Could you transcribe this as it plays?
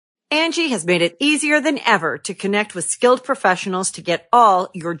Angie has made it easier than ever to connect with skilled professionals to get all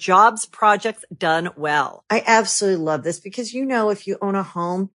your jobs projects done well. I absolutely love this because, if you own a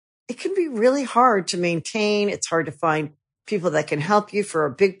home, it can be really hard to maintain. It's hard to find people that can help you for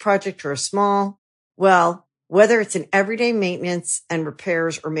a big project or a small. Well, whether it's in everyday maintenance and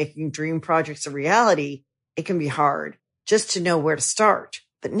repairs or making dream projects a reality, it can be hard just to know where to start.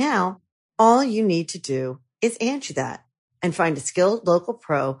 But now, all you need to do is Angie that and find a skilled local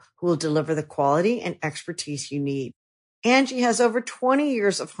pro who will deliver the quality and expertise you need. Angie has over 20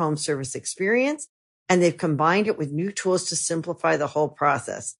 years of home service experience, and they've combined it with new tools to simplify the whole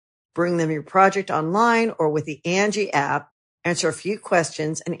process. Bring them your project online or with the Angie app, answer a few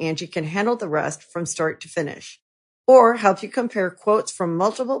questions, and Angie can handle the rest from start to finish. Or help you compare quotes from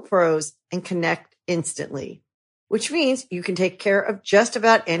multiple pros and connect instantly, which means you can take care of just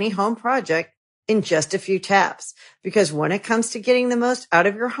about any home project in just a few taps. Because when it comes to getting the most out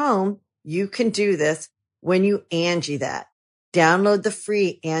of your home, you can do this when you Angie that. Download the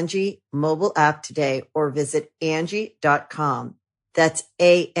free Angie mobile app today or visit Angie.com. That's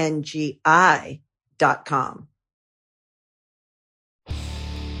ANGI.com.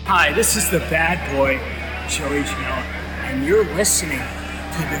 Hi, this is the bad boy, Joey Janela, and you're listening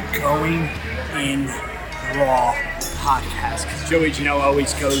to the Going in Raw podcast. 'Cause Joey Janela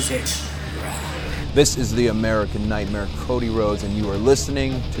always goes in. This is the American Nightmare, Cody Rhodes, and you are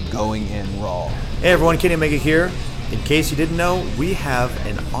listening to Going In Raw. Hey everyone, Kenny Omega here. In case you didn't know, we have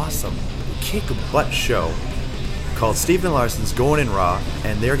an awesome kick-butt show called Stephen Larson's Going In Raw,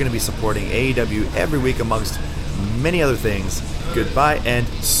 and they're going to be supporting AEW every week amongst many other things. Goodbye and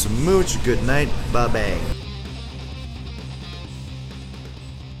smooch. Good night. Bye-bye.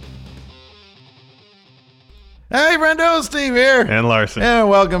 Hey, friendo, Steve here. And Larson. And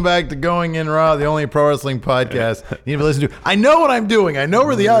welcome back to Going In Raw, the only pro wrestling podcast you need to listen to. I know what I'm doing. I know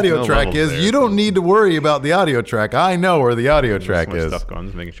where the audio track is. You don't need to worry about the audio track. I know where the audio track is. Stuff going,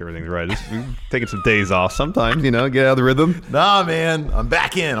 just making sure everything's right. Just taking some days off sometimes, get out of the rhythm. Nah, man. I'm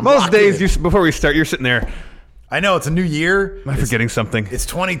back in. Most days, before we start, you're sitting there. I know, it's a new year. Am I forgetting something? It's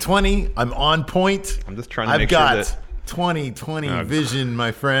 2020. I'm on point. I'm just trying to make sure that... I've got 2020 vision,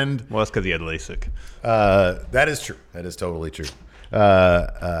 my friend. Well, that's because he had LASIK. That is true. That is totally true.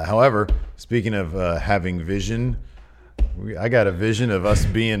 However, speaking of having vision, I got a vision of us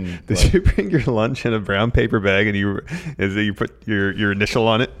being... Did you bring your lunch in a brown paper bag and you put your initial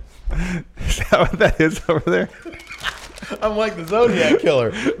on it? Is that what that is over there? I'm like the Zodiac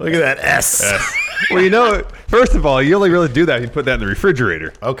Killer. Look at that S. Well, first of all, you only really do that if you put that in the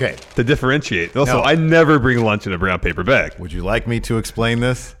refrigerator. Okay. To differentiate. Also, I never bring lunch in a brown paper bag. Would you like me to explain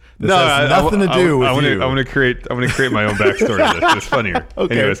this? This no, has nothing to do with you. I want to create my own backstory to this. It's funnier.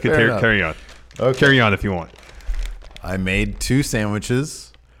 Okay, anyways, carry on. Okay. Carry on if you want. I made 2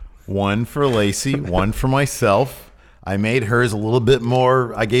 sandwiches, one for Lacey, one for myself. I made hers a little bit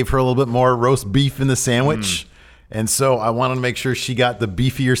more. I gave her a little bit more roast beef in the sandwich. And so I wanted to make sure she got the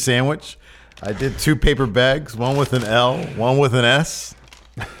beefier sandwich. I did 2 paper bags, one with an L, one with an S.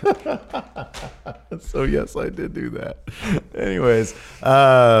 So yes, I did do that. Anyways,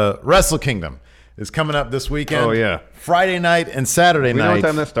 Wrestle Kingdom is coming up this weekend. Oh yeah, Friday night and Saturday night. You know what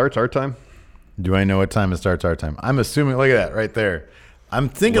time that starts? Our time? Do I know what time it starts? Our time. I'm assuming. Look at that right there. I'm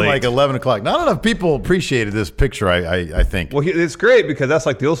thinking like 11 o'clock. Not enough people appreciated this picture. I think. Well, it's great because that's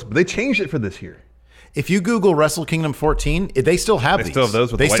like the old. They changed it for this year. If you Google Wrestle Kingdom 14, they still have these. They still have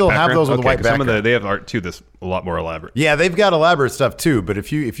those with they the white still background? have those with the white background. Some of they have art too that's a lot more elaborate. Yeah, they've got elaborate stuff too. But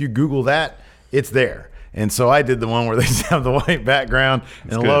if you Google that, it's there. And so I did the one where they just have the white background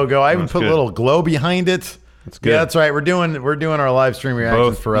and the logo. I even put a little glow behind it. That's good. Yeah, that's right. We're doing our live stream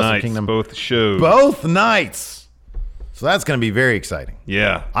reactions for Wrestle Kingdom. Both shows. Both nights. So that's going to be very exciting.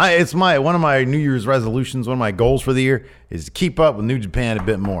 Yeah. It's one of my New Year's resolutions. One of my goals for the year is to keep up with New Japan a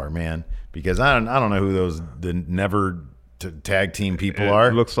bit more, man. Because I don't know who the never tag team people are.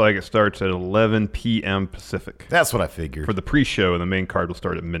 It looks like it starts at 11 p.m. Pacific. That's what I figured. For the pre-show, the main card will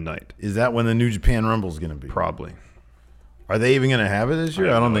start at midnight. Is that when the New Japan Rumble is going to be? Probably. Are they even going to have it this year?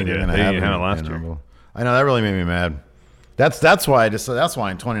 I don't think they're going to have it last year. Rumble. I know that really made me mad. That's why in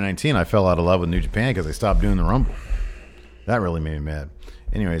 2019 I fell out of love with New Japan because they stopped doing the Rumble. That really made me mad.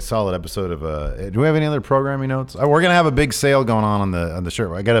 Anyway, solid episode of. Do we have any other programming notes? We're gonna have a big sale going on the shirt.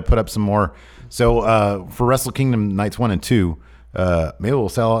 I got to put up some more. So for Wrestle Kingdom nights 1 and 2, maybe we'll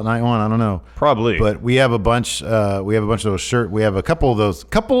sell out night 1. I don't know. Probably. But we have a bunch. We have a bunch of those shirts. We have a couple of those.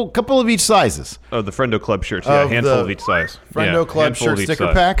 Couple of each sizes. Oh, the Friendo Club shirts. Yeah, a handful of each size. Friendo Club shirt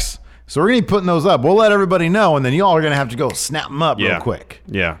sticker packs. So we're gonna be putting those up. We'll let everybody know, and then y'all are gonna have to go snap them up real quick.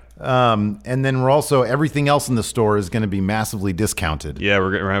 Yeah. And then we're also, everything else in the store is going to be massively discounted. Yeah,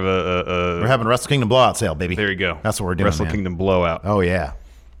 we're gonna have We're having Wrestle Kingdom blowout sale, baby. There you go. That's what we're doing. Wrestle man. Kingdom blowout. Oh yeah.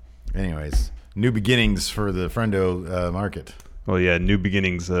 Anyways, new beginnings for the Friendo market. Well, yeah, new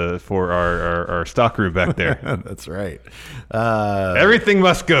beginnings for our stock room back there. That's right. Everything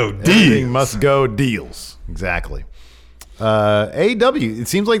must go. Everything must go deals. Exactly. AEW, it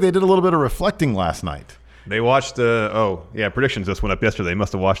seems like they did a little bit of reflecting last night. They watched, predictions just went up yesterday. They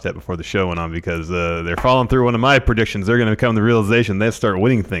must have watched that before the show went on because they're following through one of my predictions. They're going to come to the realization they start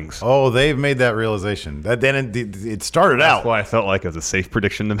winning things. Oh, they've made that realization. Then it started out. That's why I felt like it was a safe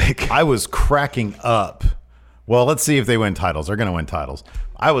prediction to make. I was cracking up. Well, let's see if they win titles. They're going to win titles.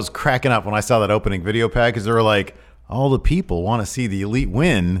 I was cracking up when I saw that opening video pack because they were like, all the people want to see the Elite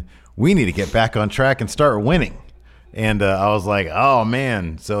win. We need to get back on track and start winning. And I was like, oh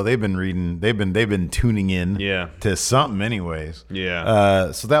man. So they've been reading, they've been tuning in to something anyways.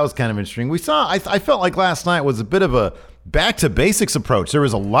 Yeah. So that was kind of interesting. We saw, I felt like last night was a bit of a back to basics approach. There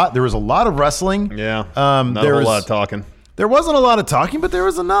was a lot of wrestling. Yeah. Not a whole lot of talking. There wasn't a lot of talking, but there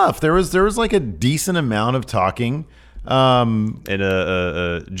was enough. There was like a decent amount of talking. And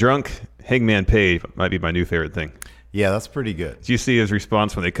a drunk Hangman Page might be my new favorite thing. Yeah, that's pretty good. Did you see his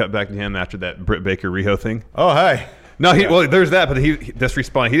response when they cut back to him after that Britt Baker Riho thing? Oh, hey. No, well, there's that, but he just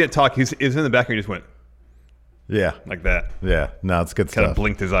responded. He didn't talk. He was in the back and he just went, yeah, like that. Yeah, no, it's good stuff. Kind of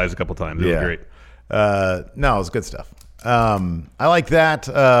blinked his eyes a couple times. It was great. No, it was good stuff. I like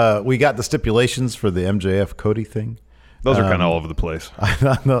that. We got the stipulations for the MJF Cody thing. Those are kind of all over the place.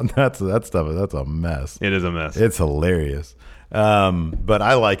 That stuff. That's a mess. It is a mess. It's hilarious. But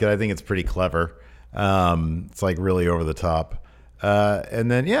I like it. I think it's pretty clever. It's like really over the top.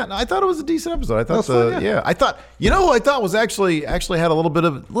 And then I thought it was a decent episode. I thought I thought who I thought was actually had a little bit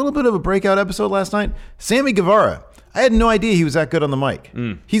of a breakout episode last night. Sammy Guevara. I had no idea he was that good on the mic.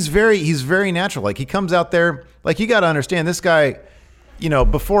 He's very natural. Like he comes out there, like you got to understand this guy,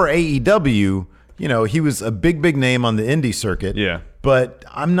 before AEW, he was a big name on the indie circuit. Yeah. But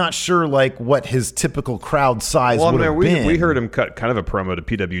I'm not sure like what his typical crowd size would have been. We heard him cut kind of a promo to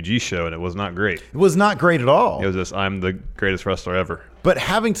PWG show, and it was not great. It was not great at all. It was just, I'm the greatest wrestler ever. But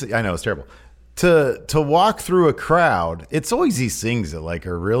I know it's terrible. To walk through a crowd, it's always these things that like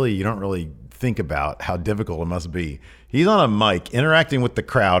are really, you don't really think about how difficult it must be. He's on a mic interacting with the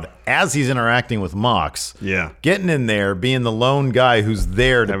crowd as he's interacting with Mox. Yeah. Getting in there, being the lone guy who's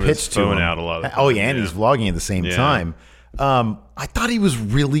there to pitch to him. Out a lot of oh, yeah, and he's vlogging at the same time. I thought he was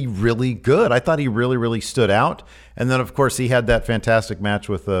really, really good. I thought he really, really stood out. And then, of course, he had that fantastic match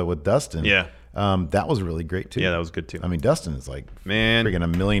with Dustin. Yeah. That was really great, too. Yeah, that was good, too. I mean, Dustin is like freaking a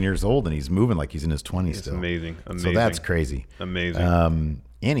million years old, and he's moving like he's in his 20s still. Amazing. So that's crazy. Amazing.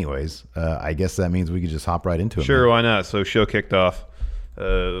 Anyways, I guess that means we could just hop right into it. Sure, why not? So show kicked off.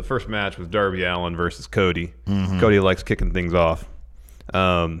 The first match was Darby Allin versus Cody. Mm-hmm. Cody likes kicking things off.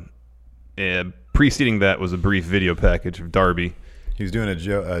 And preceding that was a brief video package of Darby. He was doing a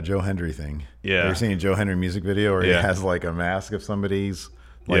Joe Hendry thing. Yeah. You're seeing a Joe Hendry music video where he has like a mask of somebody's,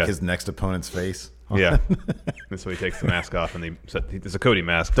 like his next opponent's face. Yeah. And so he takes the mask off, and it's a Cody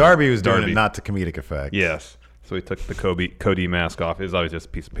mask. Darby was doing it not to comedic effect. Yes. So he took the Cody mask off. It was always just a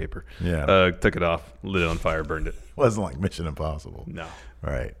piece of paper. Yeah. Took it off, lit it on fire, burned it. Wasn't like Mission Impossible. No.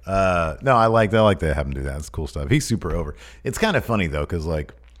 Right. No, I like to have him do that. It's cool stuff. He's super over. It's kind of funny though, because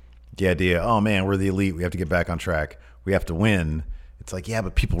like the idea, oh man, we're the Elite. We have to get back on track. We have to win. It's like, yeah,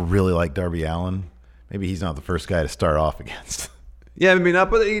 but people really like Darby Allin. Maybe he's not the first guy to start off against. Yeah, I mean,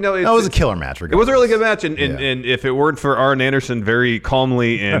 but it was a killer match. It was a really good match, and if it weren't for Arn Anderson very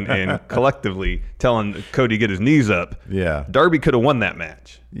calmly and collectively telling Cody to get his knees up, Darby could have won that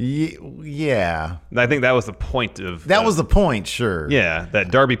match. Yeah, I think that was the point of that was the point. Sure. Yeah,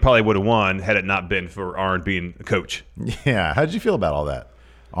 that Darby probably would have won had it not been for Arn being a coach. Yeah. How did you feel about all that?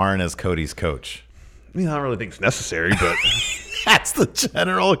 Arn as Cody's coach. I mean, I don't really think it's necessary, but that's the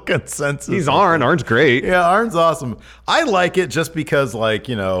general consensus. He's Arn. Arn's great. Yeah, Arn's awesome. I like it just because, like,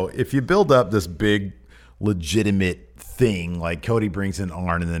 if you build up this big, legitimate thing, like Cody brings in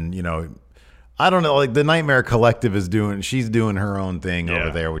Arn, and then, I don't know, like the Nightmare Collective she's doing her own thing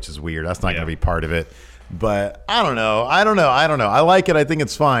over there, which is weird. That's not going to be part of it. But I don't know. I like it. I think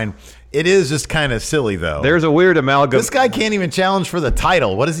it's fine. It is just kind of silly, though. There's a weird amalgam. This guy can't even challenge for the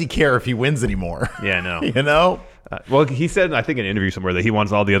title. What does he care if he wins anymore? Yeah, I know. Well, he said, I think in an interview somewhere, that he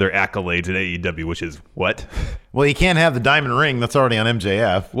wants all the other accolades in AEW, which is what? Well, he can't have the diamond ring that's already on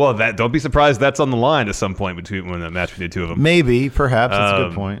MJF. Well, don't be surprised that's on the line at some point when that match between the two of them. Maybe, perhaps. That's a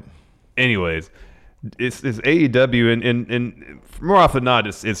good point. Anyways, it's AEW, and more often than not,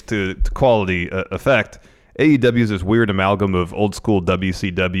 it's to quality effect. AEW is this weird amalgam of old school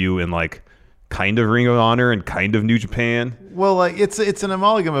WCW and like kind of Ring of Honor and kind of New Japan. Well, like it's an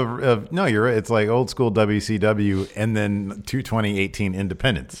amalgam of no, you're right. It's like old school WCW and then 2018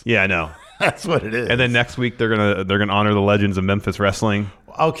 Independence. Yeah, I know. That's what it is. And then next week they're gonna honor the legends of Memphis wrestling.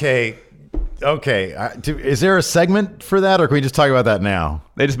 Okay. Is there a segment for that, or can we just talk about that now?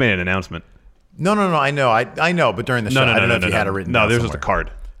 They just made an announcement. No. I know. But during the show, I don't know if you had it written. No, there's somewhere. just a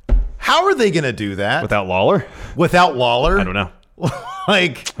card. How are they going to do that Without Lawler? I don't know.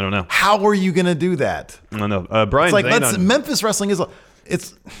 I don't know. How are you going to do that? I don't know. Brian Zane Memphis wrestling is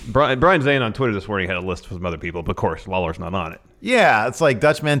Brian Zane on Twitter this morning had a list of some other people, but of course Lawler's not on it. Yeah, it's like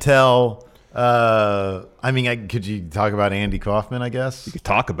Dutch Mantel. Could you talk about Andy Kaufman? I guess you could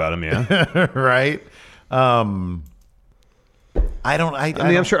talk about him. Yeah, right. I'm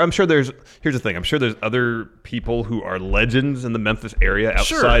sure there's. Here's the thing. I'm sure there's other people who are legends in the Memphis area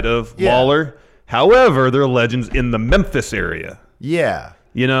outside of Lawler. However, they're legends in the Memphis area. Yeah.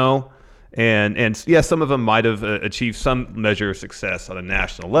 And yeah, some of them might have achieved some measure of success on a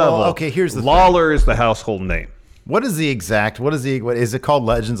national level. Well, okay, here's the Lawler is the household name. What is it called?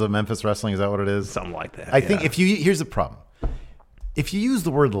 Legends of Memphis Wrestling? Is that what it is? Something like that. I think here's the problem. If you use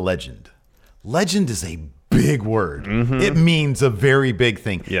the word legend is a big word. Mm-hmm. It means a very big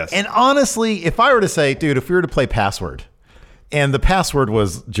thing. Yes. And honestly, if I were to say, dude, if we were to play Password, and the password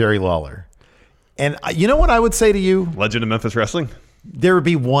was Jerry Lawler, and you know what I would say to you? Legend of Memphis Wrestling? There would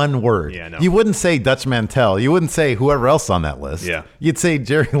be one word. Yeah, I know. You wouldn't say Dutch Mantel. You wouldn't say whoever else on that list. Yeah. You'd say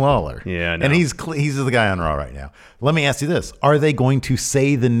Jerry Lawler. Yeah, I know. And he's the guy on Raw right now. Let me ask you this. Are they going to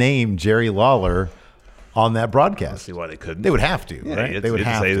say the name Jerry Lawler on that broadcast? I don't see why they couldn't. They would have to, yeah, right? They would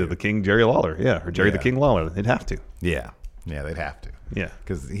have to say to. the King Jerry Lawler. Yeah, or Jerry the King Lawler. They'd have to. Yeah. Yeah, they'd have to. Yeah.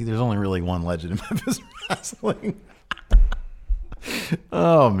 Because there's only really one legend in Memphis wrestling.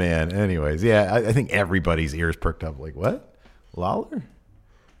 Oh, man. Anyways, yeah, I think everybody's ears perked up. Like, what? Lawler?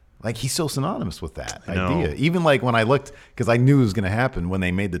 Like, he's so synonymous with that idea. Even like when I looked, because I knew it was going to happen when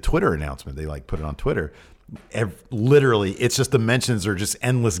they made the Twitter announcement. They like put it on Twitter. Literally, it's just the mentions are just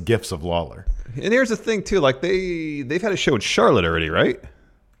endless gifs of Lawler. And here's the thing, too. Like, they've had a show in Charlotte already, right?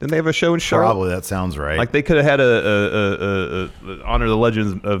 Didn't they have a show in Charlotte? Probably, that sounds right. Like, they could have had a Honor the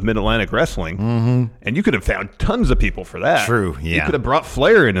Legends of Mid-Atlantic Wrestling, and you could have found tons of people for that. True, yeah. You could have brought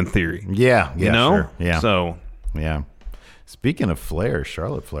Flair in theory. Yeah, you know? Sure. Yeah. So, yeah. Speaking of Flair,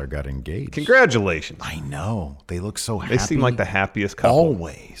 Charlotte Flair got engaged. Congratulations. I know. They look so happy. They seem like the happiest couple.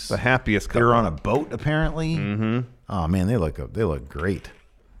 Always. The happiest couple. They were on a boat, apparently. Mm-hmm. Oh, man, they look great.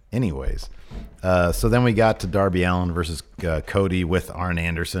 Anyways, so then we got to Darby Allin versus Cody with Arn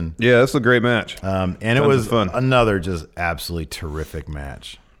Anderson. Yeah, that's a great match. And it was fun. Another just absolutely terrific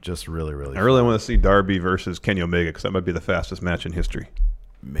match. Just really, really fun. I really want to see Darby versus Kenny Omega because that might be the fastest match in history.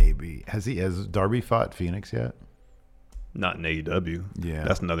 Maybe. Has Darby fought Phoenix yet? Not in AEW. Yeah.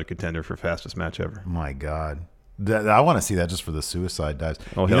 That's another contender for fastest match ever. My God. I want to see that just for the suicide dives.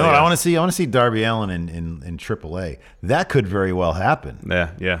 Oh, you know what I want to see? I want to see Darby Allin in AAA. That could very well happen.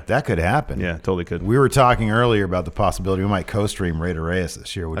 Yeah. That could happen. Yeah, totally could. We were talking earlier about the possibility we might co-stream Rey Reyes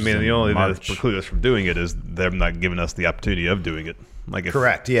this year. The only thing that's precluded us from doing it is them not giving us the opportunity of doing it. Like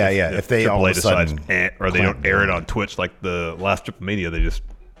correct. Yeah. If they all of a sudden or they don't air it on Twitch like the last Triple Mania, they just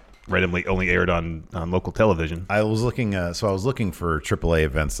randomly only aired on local television. I was looking for AAA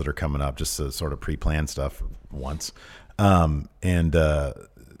events that are coming up, just to sort of pre-plan stuff once. And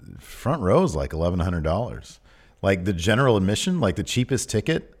front row is like $1,100. Like the general admission, like the cheapest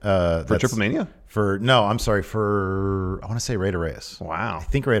ticket for Triple Mania. I want to say Rey Reyes. Wow. I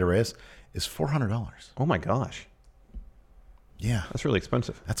think Rey Reyes is $400. Oh my gosh. Yeah, that's really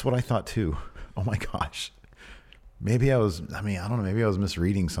expensive. That's what I thought too. Oh my gosh. Maybe I don't know. Maybe I was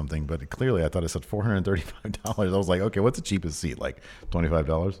misreading something, but clearly I thought it said $435. I was like, okay, what's the cheapest seat? Like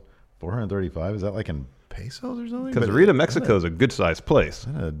 $25? $435? Is that like in pesos or something? Because Rita, Mexico is a good sized place.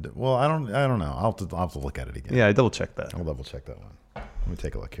 Well, I don't know. I'll have to look at it again. Yeah, I double check that. I'll double check that one. Let me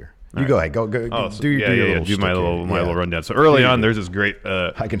take a look here. Go ahead. Go. Do my little rundown. So early on, there's this great.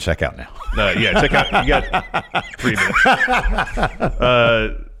 I can check out now. Check out. You got 3 minutes.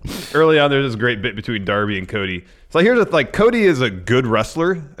 Early on, there's this great bit between Darby and Cody. So here's Cody is a good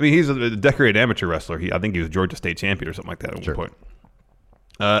wrestler. I mean, he's a decorated amateur wrestler. I think he was Georgia State champion or something like that at one point.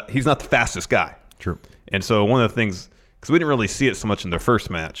 He's not the fastest guy. True. And so one of the things, because we didn't really see it so much in their first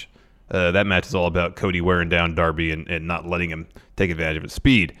match, that match is all about Cody wearing down Darby and not letting him take advantage of his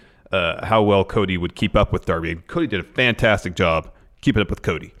speed. How well Cody would keep up with Darby. And Cody did a fantastic job keeping up with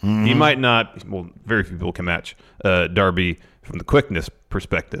Cody. He might not, very few people can match Darby from the quickness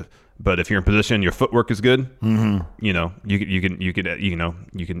perspective, But if you're in position, your footwork is good. You know, you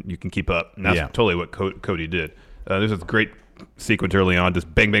can keep up. And that's totally what Cody did. There's this great sequence early on,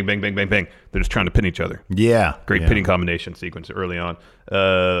 just bang, bang, bang, bang, bang, bang. They're just trying to pin each other. Yeah, great pinning combination sequence early on.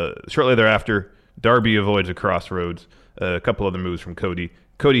 Shortly thereafter, Darby avoids a crossroads. A couple other moves from Cody.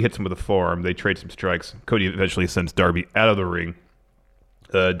 Cody hits him with a forearm. They trade some strikes. Cody eventually sends Darby out of the ring.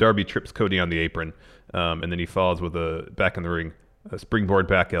 Darby trips Cody on the apron, and then he falls with a back in the ring, a springboard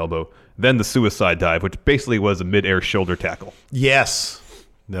back elbow. Then the suicide dive, which basically was a mid-air shoulder tackle. Yes,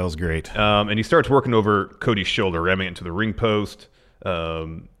 that was great. And he starts working over Cody's shoulder, ramming it into the ring post.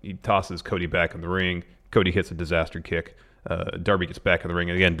 He tosses Cody back in the ring. Cody hits a disaster kick. Darby gets back in the ring,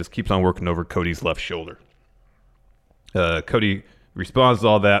 and again, just keeps on working over Cody's left shoulder. Cody responds to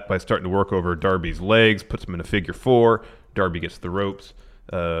all that by starting to work over Darby's legs, puts him in a figure four. Darby gets the ropes.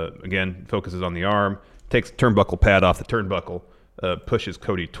 Again, focuses on the arm, takes the turnbuckle pad off the turnbuckle, pushes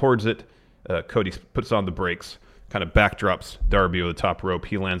Cody towards it. Cody puts on the brakes, kind of backdrops Darby over the top rope.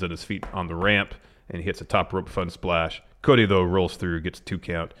 He lands on his feet on the ramp, and he hits a top rope fun splash. Cody, though, rolls through, gets a 2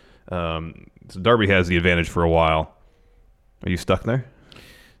 count. So Darby has the advantage for a while. Are you stuck there?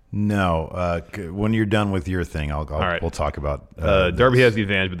 No. When you're done with your thing, all right. We'll talk about Darby has the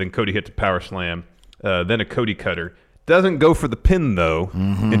advantage, but then Cody hits a power slam. Then a Cody cutter. Doesn't go for the pin, though.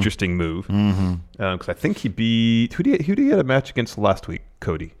 Interesting move. Because I think he beat... Who did he get a match against last week?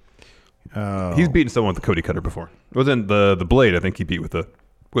 Cody. He's beaten someone with the Cody cutter before. It wasn't the Blade, I think he beat with the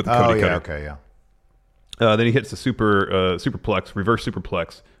Cody cutter. Okay, yeah. Then he hits the superplex, reverse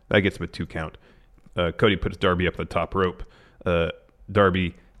superplex. That gets him a 2 count. Cody puts Darby up the top rope.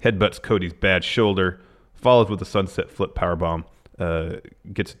 Darby headbutts Cody's bad shoulder, follows with a sunset flip powerbomb,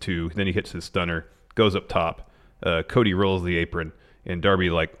 gets a 2. Then he hits his stunner, goes up top. Cody rolls the apron, and Darby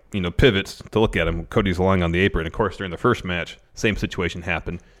pivots to look at him. Cody's lying on the apron. Of course, during the first match, same situation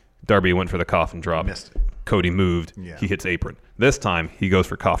happened. Darby went for the coffin drop. Missed it. Cody moved. Yeah. He hits apron. This time, he goes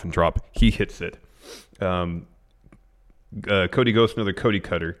for coffin drop. He hits it. Cody goes for another Cody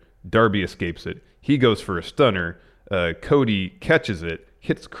cutter. Darby escapes it. He goes for a stunner. Cody catches it,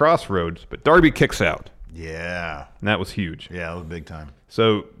 hits crossroads, but Darby kicks out. Yeah. And that was huge. Yeah, that was big time.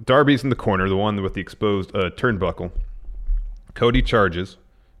 So Darby's in the corner, the one with the exposed turnbuckle. Cody charges.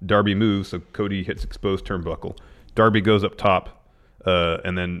 Darby moves, so Cody hits exposed turnbuckle. Darby goes up top,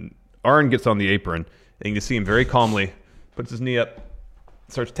 and then Arn gets on the apron, and you can see him very calmly, puts his knee up,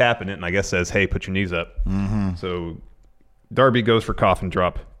 starts tapping it, and I guess says, hey, put your knees up. So Darby goes for coffin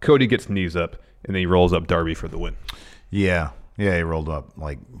drop. Cody gets knees up, and then he rolls up Darby for the win. Yeah, he rolled up,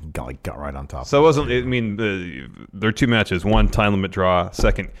 got right on top. So it wasn't, there are 2 matches. One, time limit draw.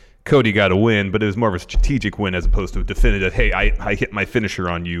 Second, Cody got a win, but it was more of a strategic win as opposed to a definitive, hey, I hit my finisher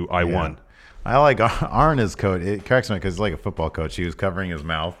on you, I won. I like Arn as coach. It cracks me because it's like a football coach. He was covering his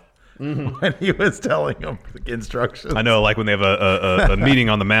mouth when he was telling him the instructions. I know, like when they have a meeting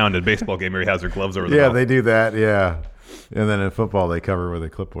on the mound at a baseball game where he has their gloves over the mouth. Yeah, they do that, yeah. And then in football, they cover with a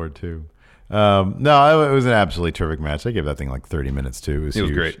clipboard, too. No, it was an absolutely terrific match. I gave that thing like 30 minutes, too. It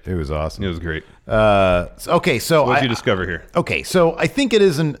was great. It was awesome. It was great. Okay, so what did you discover here? Okay, so I think it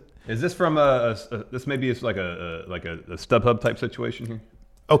isn't... Is this from this maybe is like a StubHub type situation here?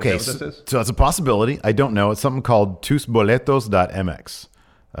 Okay, is that what this is? So it's a possibility. I don't know. It's something called tusboletos.mx,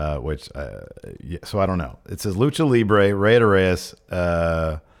 which, so I don't know. It says Lucha Libre, Rey de Reyes,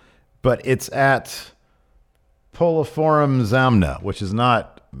 but it's at Poliforum Zamna, which is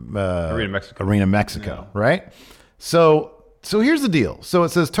not Arena Mexico, right? So here's the deal. So it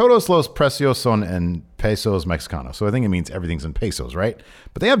says todos los precios son en pesos mexicanos. So I think it means everything's in pesos, right?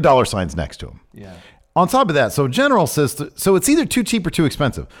 But they have dollar signs next to them. Yeah. On top of that, so General says, so it's either too cheap or too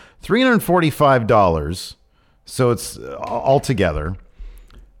expensive. $345, so it's all together.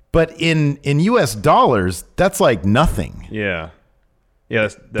 But in US dollars, that's like nothing. Yeah. Yeah,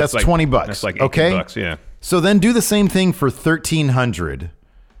 that's like $20. That's like $18, yeah. So then do the same thing for 1,300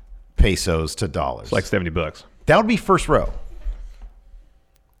 pesos to dollars. It's like $70. That would be first row.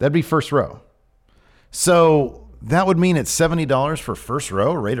 That'd be first row. So that would mean it's $70 for first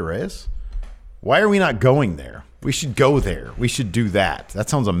row, Rey de Reyes? Why are we not going there? We should go there. We should do that. That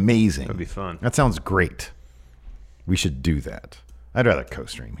sounds amazing. That'd be fun. That sounds great. We should do that. I'd rather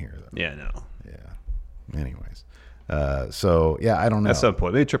co-stream here, though. Yeah, no. Yeah. Anyways. So, yeah, I don't know. At some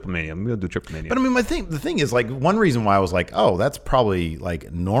point. Maybe Triple Mania. I'm going to do Triple Mania. But, I mean, the thing is, like, one reason why I was like, oh, that's probably,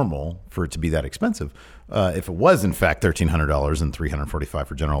 like, normal for it to be that expensive, if it was, in fact, $1,300 and $345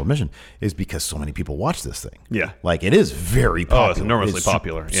 for general admission, is because so many people watch this thing. Yeah. Like, it is very popular. Oh, it's enormously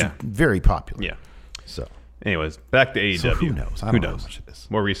popular. Yeah. Very popular. Yeah. So. Anyways, back to AEW. So who knows? I don't know how much it is.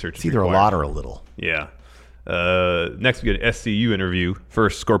 More research. It's either required. A lot or a little. Yeah. Next, we get an SCU interview.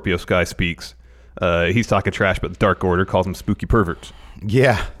 First, Scorpio Sky speaks. He's talking trash about the Dark Order, calls them spooky perverts.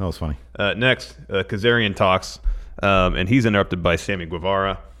 Yeah, that was funny. Next, Kazarian talks, and he's interrupted by Sammy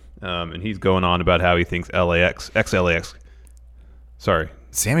Guevara, and he's going on about how he thinks ex-LAX. Sorry.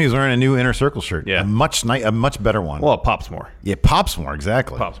 Sammy was wearing a new Inner Circle shirt. Yeah. A much better one. Well, it pops more. Yeah, it pops more,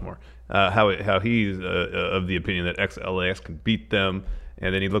 exactly. Pops more. How he's of the opinion that ex-LAX can beat them,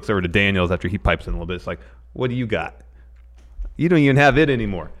 and then he looks over to Daniels after he pipes in a little bit. It's like, what do you got? You don't even have it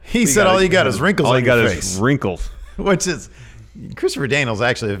anymore. He said all you got is wrinkles on your face. All you got is wrinkles. Which is, Christopher Daniels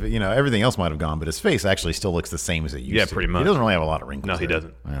actually, everything else might have gone, but his face actually still looks the same as it used to. Yeah, pretty much. He doesn't really have a lot of wrinkles. No, he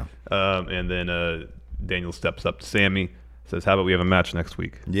doesn't. Yeah. And then Daniels steps up to Sammy, says, how about we have a match next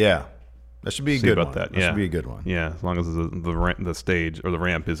week? Yeah. That should be a good one. That should be a good one. Yeah, as long as the stage or the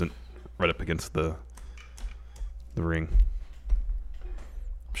ramp isn't right up against the ring.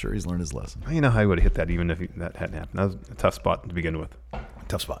 I'm sure he's learned his lesson. You know how he would have hit that even if that hadn't happened. That was a tough spot to begin with.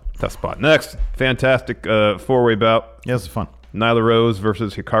 Tough spot. Next, fantastic four-way bout. Yeah, this is fun. Nyla Rose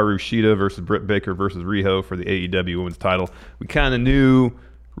versus Hikaru Shida versus Britt Baker versus Riho for the AEW Women's title. We kind of knew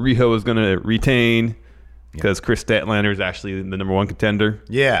Riho was going to retain because Chris Statlander is actually the number one contender.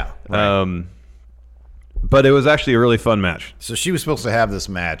 Yeah. Right. But it was actually a really fun match. So she was supposed to have this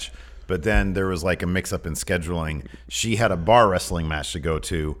match, but then there was like a mix-up in scheduling. She had a bar wrestling match to go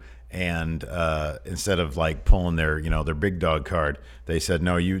to, and instead of like pulling their big dog card, they said,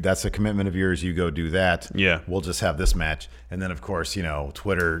 no, that's a commitment of yours. You go do that. Yeah. We'll just have this match. And then, of course,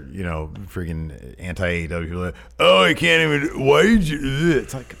 Twitter, freaking anti-AEW, like, oh, I can't even, why did you do this?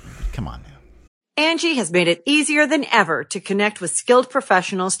 It's like, come on now. Angie has made it easier than ever to connect with skilled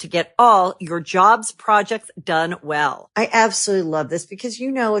professionals to get all your jobs projects done well. I absolutely love this because,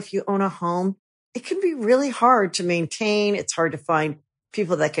 if you own a home, it can be really hard to maintain. It's hard to find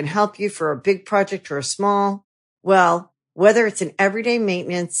people that can help you for a big project or a small. Well, whether it's in everyday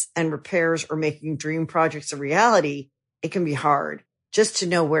maintenance and repairs or making dream projects a reality, it can be hard just to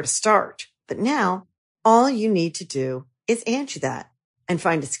know where to start. But now all you need to do is Angie that and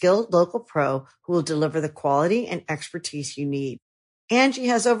find a skilled local pro who will deliver the quality and expertise you need. Angie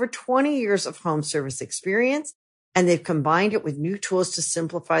has over 20 years of home service experience, and they've combined it with new tools to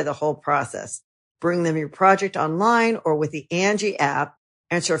simplify the whole process. Bring them your project online or with the Angie app.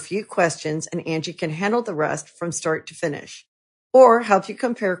 Answer a few questions, and Angie can handle the rest from start to finish. Or help you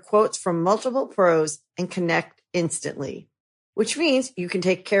compare quotes from multiple pros and connect instantly. Which means you can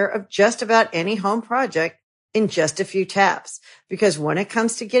take care of just about any home project in just a few taps. Because when it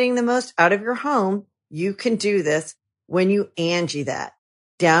comes to getting the most out of your home, you can do this when you Angie that.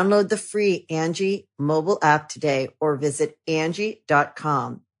 Download the free Angie mobile app today or visit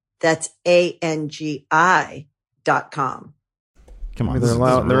Angie.com. That's ANGI.com. Come on,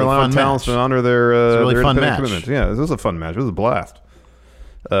 they're allowing talents to honor their really fun match. commitments. Yeah, this was a fun match. It was a blast.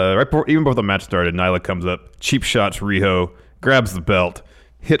 Even before the match started, Nyla comes up, cheap shots Riho, grabs the belt,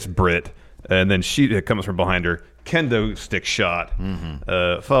 hits Britt, and then she comes from behind her, kendo stick shot,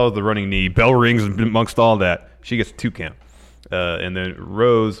 follows the running knee, bell rings amongst all that. She gets a 2 count. And then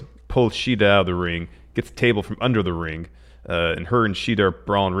Rose pulls Shida out of the ring, gets the table from under the ring, and her and Shida are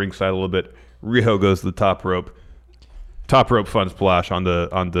brawling ringside a little bit. Riho goes to the top rope. Top rope fun splash on the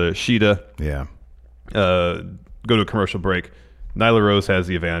Shida. Yeah. Go to a commercial break. Nyla Rose has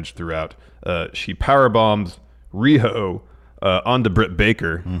the advantage throughout. She power bombs Riho onto Britt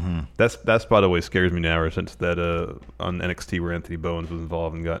Baker. That spot always scares me now, ever since that on NXT where Anthony Bowens was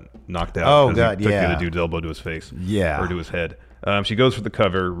involved and got knocked out. Oh God, he took yeah. the dude's elbow to his face. Yeah. Or to his head. She goes for the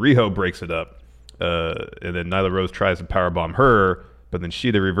cover. Riho breaks it up, and then Nyla Rose tries to power bomb her. But then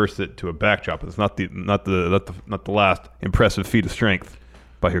Shida reversed it to a backdrop. It's not the last impressive feat of strength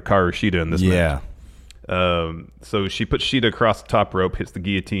by Hikaru Shida in this match. So she puts Shida across the top rope, hits the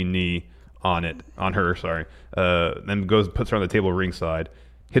guillotine knee on her. Then puts her on the table ringside,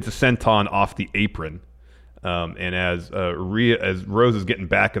 hits a senton off the apron, and as Rose is getting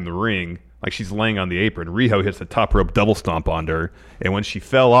back in the ring, like she's laying on the apron, Riho hits the top rope double stomp on her, and when she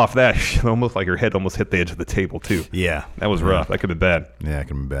fell off that, she almost like her head almost hit the edge of the table too. Yeah, that was rough. That could have been bad. Yeah, it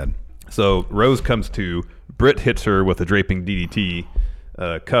could have been bad. So Rose comes to, Britt hits her with a draping DDT,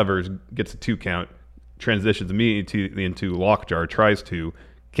 covers, gets a 2 count, transitions immediately into lockjaw,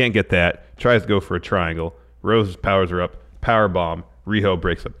 can't get that, tries to go for a triangle. Rose powers her up, power bomb. Riho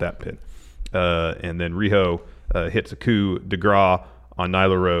breaks up that pin, and then Riho hits a coup de grace on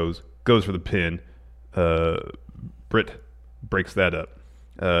Nyla Rose. Goes for the pin. Britt breaks that up.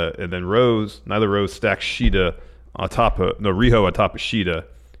 And then Nyla Rose stacks Riho on top of Shida,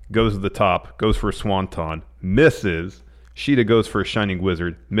 goes to the top, goes for a swanton, misses. Shida goes for a Shining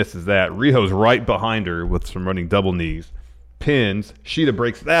Wizard, misses that. Riho's right behind her with some running double knees. Pins. Shida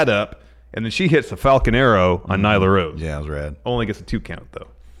breaks that up, and then she hits a Falcon Arrow on Nyla Rose. Yeah, it was rad. Only gets a 2 count, though.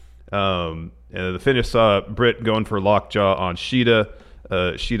 And the finish saw Britt going for lockjaw on Shida.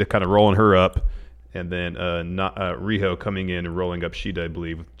 Shida kind of rolling her up, and then Riho coming in and rolling up Shida, I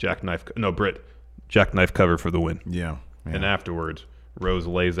believe, with Britt jackknife cover for the win. Yeah. And afterwards, Rose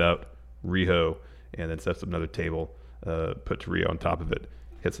lays out Riho and then sets up another table, puts Riho on top of it,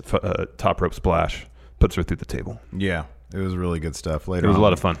 hits a top rope splash, puts her through the table. Yeah, it was really good stuff. It was a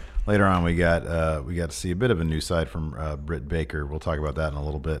lot of fun. Later on, we got to see a bit of a new side from Britt Baker. We'll talk about that in a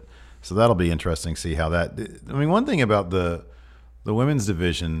little bit. So that'll be interesting to see how that. I mean, one thing about the women's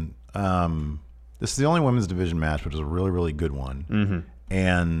division, this is the only women's division match, which is a really, really good one. Mm-hmm.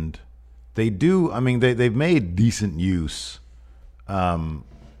 And they do. I mean, they've made decent use.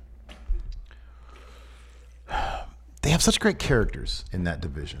 They have such great characters in that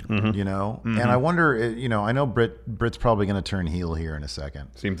division, you know. Mm-hmm. And I wonder, you know, I know Britt's probably going to turn heel here in a second.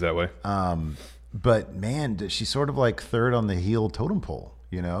 Seems that way. But man, she's sort of like third on the heel totem pole.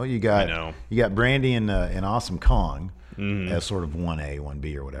 You know, you got Brandy and Awesome Kong as sort of 1A,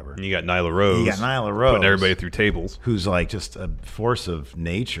 1B, or whatever. And you got Nyla Rose. Putting everybody through tables. Who's like just a force of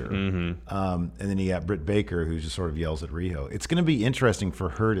nature. Mm-hmm. And then you got Britt Baker, who just sort of yells at Riho. It's going to be interesting for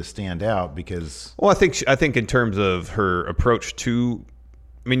her to stand out because. Well, I think in terms of her approach to,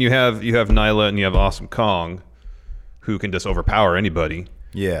 I mean, you have Nyla and you have Awesome Kong, who can just overpower anybody.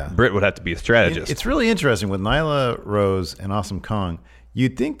 Yeah, Britt would have to be a strategist. It's really interesting with Nyla Rose and Awesome Kong.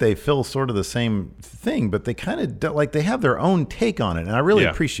 You'd think they fill sort of the same thing, but they kind of like they have their own take on it, and I really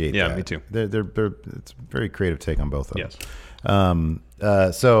appreciate that. Yeah, me too. They're it's a very creative take on both of them.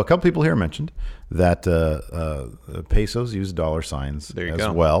 Yes. So a couple people here mentioned that pesos use dollar signs as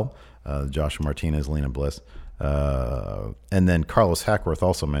well. Joshua Martinez, Lena Bliss. And then Carlos Hackworth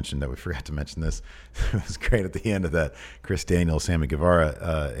also mentioned that we forgot to mention this. It was great at the end of that Chris Daniels, Sammy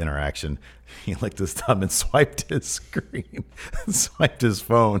Guevara interaction. He licked his thumb and swiped his screen, swiped his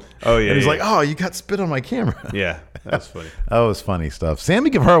phone. Oh, yeah. And he's yeah. like, oh, you got spit on my camera. Yeah, that's funny. That was funny stuff. Sammy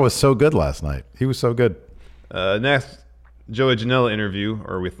Guevara was so good last night. He was so good. Next, Joey Janela interview,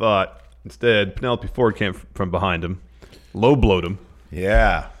 or we thought. Instead, Penelope Ford came from behind him, low blowed him.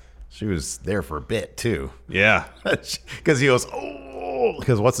 Yeah. She was there for a bit, too. Yeah. Because he goes, oh,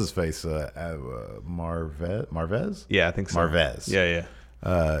 because what's his face? Marvez? Yeah, I think so. Marvez. Yeah.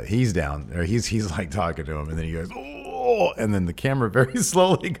 He's down there. He's like talking to him, and then he goes, oh, and then the camera very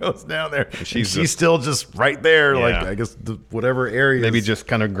slowly goes down there. And she's still just right there, like I guess whatever area. Maybe just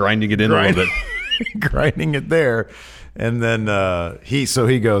kind of grinding it in a little bit. Grinding it there. And then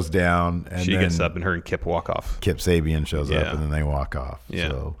he goes down, and she then gets up, and her and Kip walk off. Kip Sabian shows up, and then they walk off. Yeah.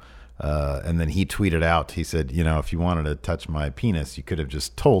 So, and then he tweeted out, he said, you know, if you wanted to touch my penis, you could have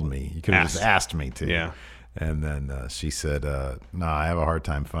just told me. You could have just asked me to. Yeah. And then she said, I have a hard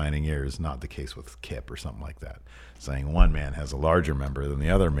time finding ears. Not the case with Kip or something like that. Saying one man has a larger member than the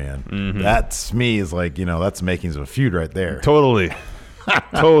other man. Mm-hmm. That's me is like, you know, that's makings of a feud right there. Totally.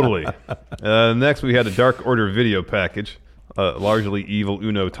 Totally. Next, we had a Dark Order video package, largely Evil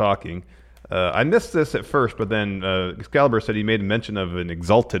Uno talking. I missed this at first, but then Excalibur said he made a mention of an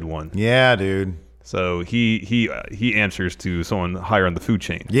Exalted one. Yeah, dude. So he answers to someone higher on the food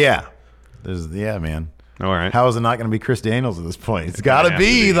chain. Yeah. Man. All right. How is it not going to be Chris Daniels at this point? It's got to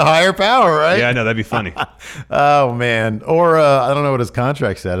be the higher power, right? Yeah, I know. That'd be funny. Oh, man. Or I don't know what his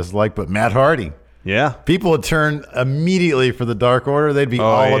contract status is like, but Matt Hardy. Yeah. People would turn immediately for the Dark Order. They'd be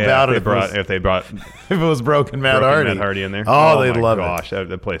all about it if they brought if it was broken Matt Hardy in there. Oh, they'd love it. Gosh,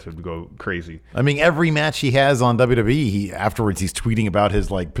 that place would go crazy. I mean, every match he has on WWE, afterwards he's tweeting about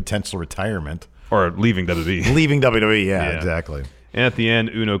his like potential retirement or leaving WWE. Leaving WWE, yeah, exactly. And at the end,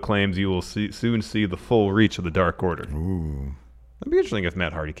 Uno claims you will soon see the full reach of the Dark Order. Ooh. That'd be interesting if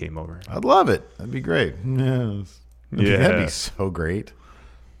Matt Hardy came over. I'd love it. That'd be great. Yes. That'd be so great.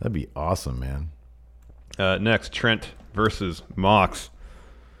 That'd be awesome, man. Next, Trent versus Mox.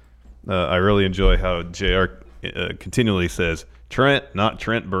 I really enjoy how JR continually says, Trent, not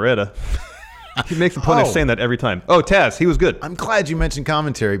Trent Beretta. He makes a point of saying that every time. Oh, Taz, he was good. I'm glad you mentioned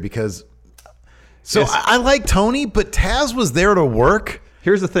commentary because... So yes. I like Tony, but Taz was there to work.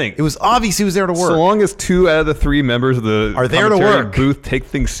 Here's the thing. It was obvious he was there to work. So long as 2 out of the 3 members of the are there to work booth take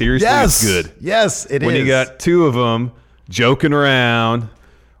things seriously, it's good. Yes, it is. When you got 2 of them joking around,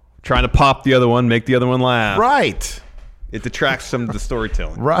 trying to pop the other one, make the other one laugh. Right. It detracts some of the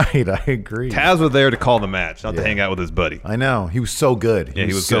storytelling. Right, I agree. Taz was there to call the match, not to hang out with his buddy. I know. He was so good. He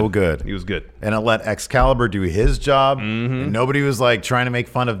was so good. He was good. And it let Excalibur do his job. Mm-hmm. And nobody was like trying to make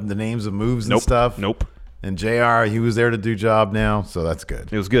fun of the names of moves and stuff. Nope. And JR, he was there to do job now, so that's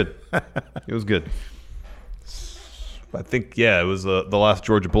good. It was good. It was good. I think, it was the last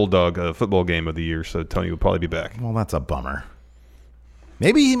Georgia Bulldog football game of the year, so Tony will probably be back. Well, that's a bummer.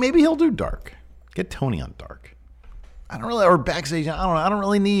 Maybe he'll do Dark. Get Tony on Dark. I don't really, or backstage. I don't know. I don't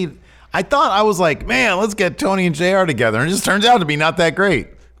really need. I thought I was like, man, let's get Tony and JR together, and it just turns out to be not that great.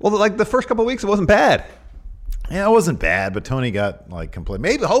 Well, like the first couple of weeks, it wasn't bad. Yeah, it wasn't bad, but Tony got like complained.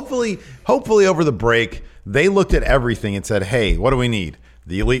 Maybe, hopefully over the break, they looked at everything and said, hey, what do we need?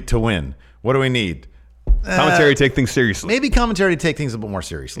 The Elite to win. What do we need? Commentary take things seriously. Maybe commentary take things a bit more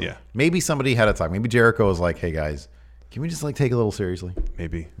seriously. Yeah. Maybe somebody had a talk. Maybe Jericho was like, hey, guys, can we just like take it a little seriously?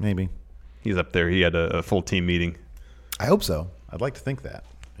 Maybe. He's up there. He had a full team meeting. I hope so. I'd like to think that,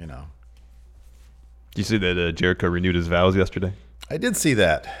 Did you see that Jericho renewed his vows yesterday? I did see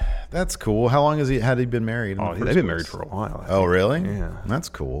that. That's cool. How long had he been married? Oh, they've been married for a while. Oh, really? Yeah. That's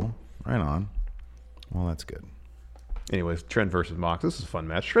cool. Right on. Well, that's good. Anyways, Trent versus Mox. This is a fun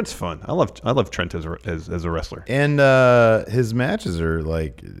match. Trent's fun. I love Trent as a wrestler. And his matches are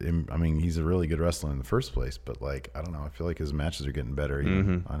like, I mean, he's a really good wrestler in the first place, but like, I don't know. I feel like his matches are getting better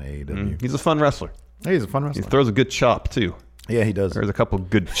even on AEW. Mm-hmm. He's a fun wrestler. Hey, he's a fun wrestler. He throws a good chop too. Yeah, he does. There's a couple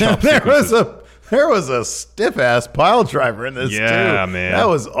good chops. There was a stiff ass pile driver in this too. Yeah, man. That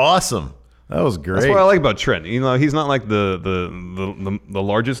was awesome. That was great. That's what I like about Trent. He's not like the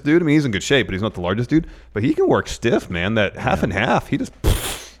largest dude. I mean, he's in good shape, but he's not the largest dude. But he can work stiff, man. That half and half. He just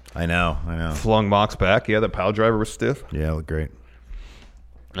I know. flung Mox back. Yeah, that pile driver was stiff. Yeah, it looked great.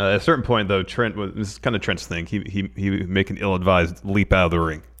 At a certain point, though, this is kind of Trent's thing. He would make an ill-advised leap out of the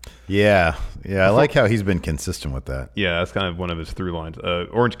ring. Yeah. I like how he's been consistent with that. Yeah, that's kind of one of his through lines.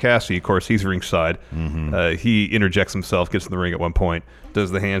 Orange Cassidy, of course, he's ringside. Mm-hmm. He interjects himself, gets in the ring at one point,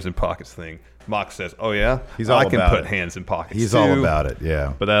 does the hands in pockets thing. Mox says, "Oh yeah, I can put hands in pockets." He's too. all about it.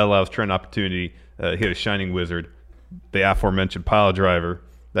 Yeah, but that allows Trent opportunity. Hit a Shining Wizard, the aforementioned pile driver.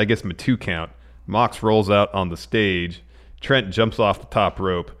 That gets him a 2 count. Mox rolls out on the stage. Trent jumps off the top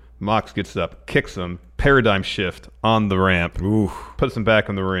rope. Mox gets up, kicks him. Paradigm shift on the ramp. Ooh. Puts him back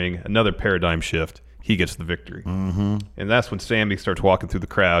in the ring. Another paradigm shift. He gets the victory. Mm-hmm. And that's when Sammy starts walking through the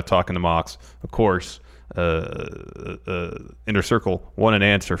crowd, talking to Mox. Of course, Inner Circle won an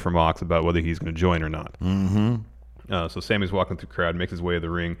answer from Mox about whether he's going to join or not. Mm-hmm. So Sammy's walking through the crowd, makes his way to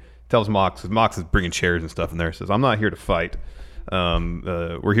the ring, tells Mox is bringing chairs and stuff in there. Says, "I'm not here to fight.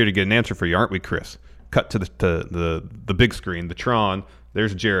 We're here to get an answer for you, aren't we, Chris?" Cut to the big screen, the Tron.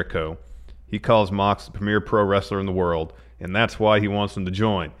 There's Jericho. He calls Mox the premier pro wrestler in the world, and that's why he wants him to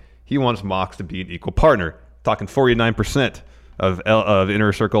join. He wants Mox to be an equal partner. Talking 49% of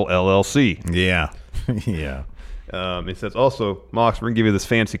Inner Circle LLC. Yeah. Yeah. He says, also, Mox, we're going to give you this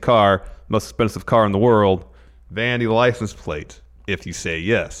fancy car, most expensive car in the world, vanity license plate, if you say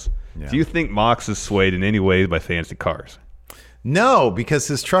yes. Yeah. Do you think Mox is swayed in any way by fancy cars? No, because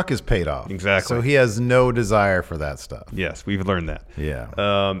his truck is paid off. Exactly. So he has no desire for that stuff. Yes, we've learned that. Yeah.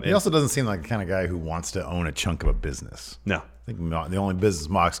 He also doesn't seem like the kind of guy who wants to own a chunk of a business. No. I think the only business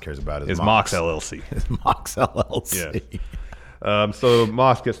Mox cares about is Mox LLC. Is Mox LLC. Yeah. So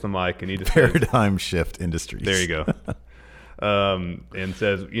Mox gets the mic and he just Paradigm Shift Industries. There you go. And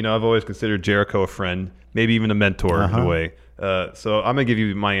says, I've always considered Jericho a friend, maybe even a mentor in a way. So I'm going to give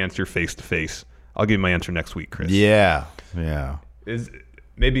you my answer face to face. I'll give you my answer next week, Chris. Yeah.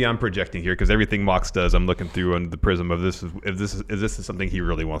 Maybe I'm projecting here because everything Mox does, I'm looking through under the prism of this is something he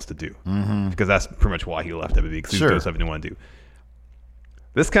really wants to do. Mm-hmm. Because that's pretty much why he left WWE, because he's doing something he wants to do.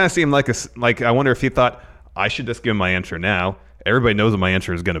 This kind of seemed like I wonder if he thought, I should just give him my answer now. Everybody knows what my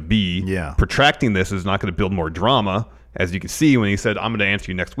answer is going to be. Yeah. Protracting this is not going to build more drama. As you can see, when he said, I'm going to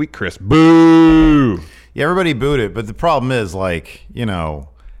answer you next week, Chris. Boo! Yeah, everybody booed it. But the problem is,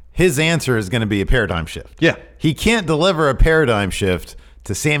 his answer is going to be a paradigm shift. Yeah. He can't deliver a paradigm shift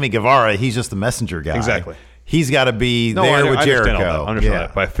to Sammy Guevara. He's just the messenger guy. Exactly. He's got to be there with Jericho. I understand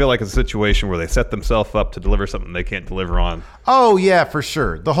that. But I feel like it's a situation where they set themselves up to deliver something they can't deliver on. Oh, yeah, for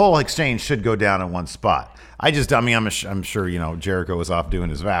sure. The whole exchange should go down in one spot. I'm sure, Jericho was off doing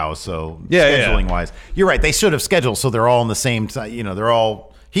his vows, so scheduling-wise. You're right. They should have scheduled so they're all on the same time.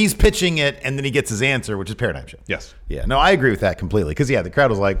 He's pitching it, and then he gets his answer, which is paradigm shift. Yes. Yeah. No, I agree with that completely. Because, the crowd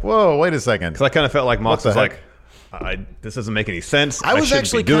was like, whoa, wait a second. Because I kind of felt like Mox was like, this doesn't make any sense. I was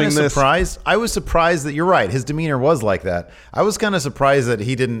actually kind of surprised. I was surprised that you're right. His demeanor was like that. I was kind of surprised that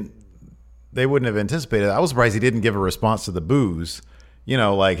they wouldn't have anticipated it. I was surprised he didn't give a response to the boos. you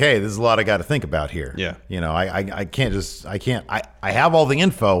know, like, hey, this is a lot I got to think about here. Yeah. You know, I have all the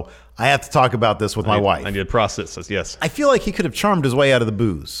info. I have to talk about this with my wife. I need to process this. Yes. I feel like he could have charmed his way out of the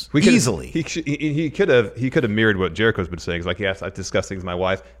booze easily. He could have mirrored what Jericho's been saying. He's like, yes, I've discussed things with my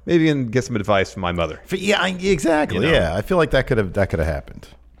wife. Maybe and get some advice from my mother. Yeah, exactly. You know? Yeah, I feel like that could have happened.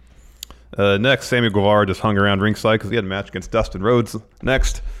 Next, Sammy Guevara just hung around ringside because he had a match against Dustin Rhodes.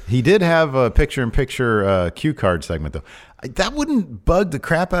 Next, he did have a picture-in-picture cue card segment though. That wouldn't bug the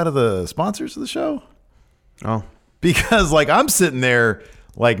crap out of the sponsors of the show. Oh, because like I'm sitting there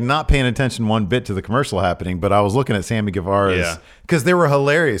like not paying attention one bit to the commercial happening, but I was looking at Sammy Guevara's because they were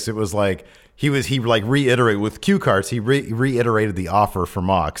hilarious. It was like he reiterated with cue cards. He reiterated the offer for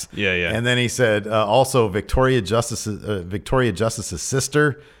Mox. Yeah. And then he said also Victoria Justice's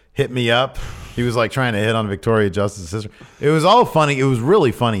sister hit me up. He was like trying to hit on Victoria Justice's sister. It was all funny. It was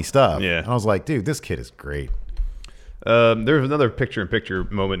really funny stuff. Yeah. And I was like, dude, this kid is great. There's another picture-in-picture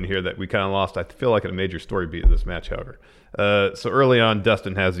moment in here that we kind of lost. I feel like a major story beat of this match, however. So early on,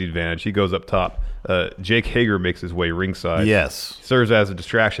 Dustin has the advantage. He goes up top. Jake Hager makes his way ringside. Yes. Serves as a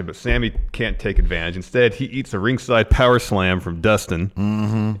distraction, but Sammy can't take advantage. Instead, he eats a ringside power slam from Dustin.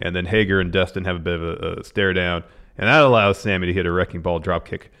 Mm-hmm. And then Hager and Dustin have a bit of a stare down. And that allows Sammy to hit a wrecking ball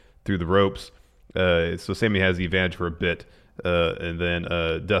dropkick through the ropes. So Sammy has the advantage for a bit. And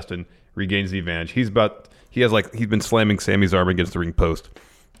then Dustin regains the advantage. He's been slamming Sammy's arm against the ring post.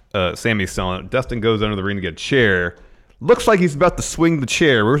 Sammy's selling it. Dustin goes under the ring to get a chair. Looks like he's about to swing the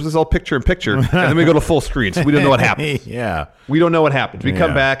chair. Where's this all picture-in-picture? And then we go to full screen, so we don't know what happens. Yeah. We don't know what happens. We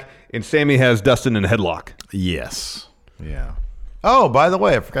come back, and Sammy has Dustin in a headlock. Yes. Yeah. Oh, by the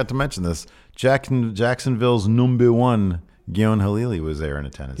way, I forgot to mention this. Jacksonville's number one, Guion Halili, was there in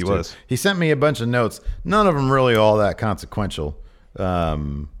attendance. He was. He sent me a bunch of notes. None of them really all that consequential.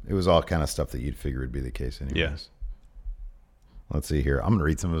 It was all kind of stuff that you'd figure would be the case anyways. Yes. Let's see here. I'm going to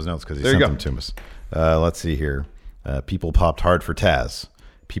read some of his notes because he sent them to us. Let's see here. People popped hard for Taz.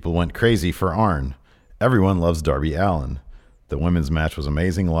 People went crazy for Arn. Everyone loves Darby Allin. The women's match was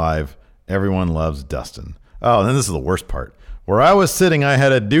amazing live. Everyone loves Dustin. Oh, and then this is the worst part. Where I was sitting, I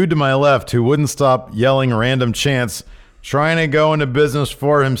had a dude to my left who wouldn't stop yelling random chants, trying to go into business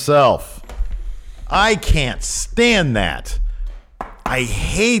for himself. I can't stand that. I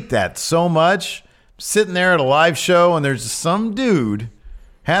hate that so much. Sitting there at a live show and there's some dude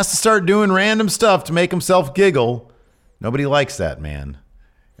has to start doing random stuff to make himself giggle. Nobody likes that, man.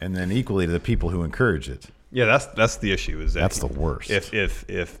 And then equally to the people who encourage it. Yeah, that's the issue. Is that that's the worst.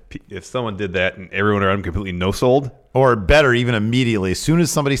 If someone did that and everyone around him completely no sold, or better, even immediately, as soon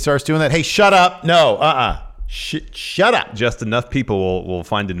as somebody starts doing that, hey, shut up! No, shut up! Just enough people will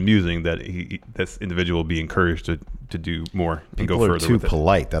find it amusing that this individual will be encouraged to do more and people go further. People are with too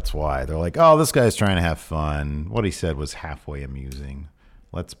polite. That's why they're like, oh, this guy's trying to have fun. What he said was halfway amusing.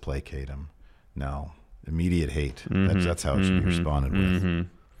 Let's placate him. No, immediate hate. Mm-hmm. That's how it should be responded with. Mm-hmm.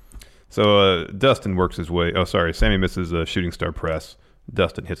 So Dustin works his way. Oh, sorry. Sammy misses a shooting star press.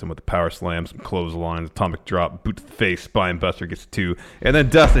 Dustin hits him with a power slam, some clothesline, atomic drop, boot to the face, spine buster, gets 2. And then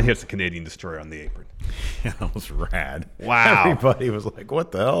Dustin hits the Canadian Destroyer on the apron. Yeah, that was rad. Wow. Everybody was like,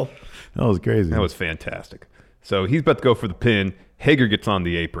 what the hell? That was crazy. That was fantastic. So he's about to go for the pin. Hager gets on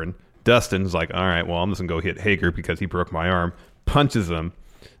the apron. Dustin's like, all right, well, I'm just going to go hit Hager because he broke my arm. Punches him.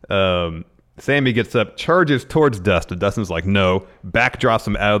 Sammy gets up, charges towards Dustin. Dustin's like, no. Backdrops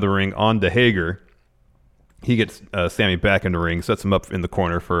him out of the ring onto Hager. He gets Sammy back in the ring, sets him up in the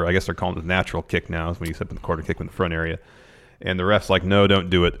corner for, I guess they're calling it a natural kick now. Is when you set up in the corner, kick him in the front area. And the ref's like, no, don't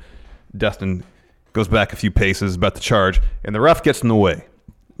do it. Dustin goes back a few paces, about to charge, and the ref gets in the way.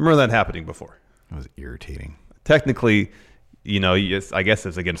 Remember that happening before. It was irritating. Technically, I guess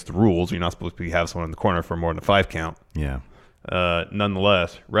it's against the rules. You're not supposed to have someone in the corner for more than a 5 count. Yeah.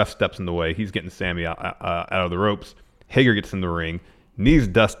 Nonetheless, ref steps in the way. He's getting Sammy out of the ropes. Hager gets in the ring, knees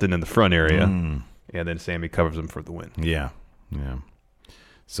Dustin in the front area, and then Sammy covers him for the win. Yeah.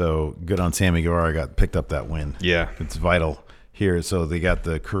 So good on Sammy Guevara. Picked up that win. Yeah. It's vital here. So they got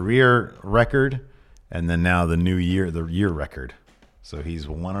the career record and then now the year record. So he's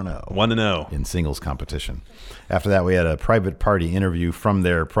 1-0. 1-0 in singles competition. After that, we had a private party interview from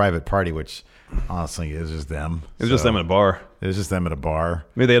their private party, which honestly is just them. It was just them at a bar. It was just them at a bar.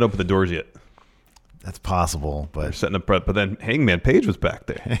 Maybe they hadn't opened the doors yet. That's possible, but they're setting up. But then Hangman Page was back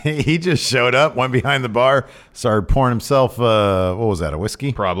there. He just showed up, went behind the bar, started pouring himself. What was that? A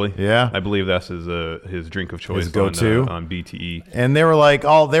whiskey? Probably. Yeah, I believe that's his drink of choice. His go-to on BTE. And they were like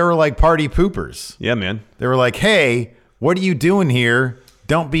party poopers. Yeah, man. They were like, "Hey, what are you doing here?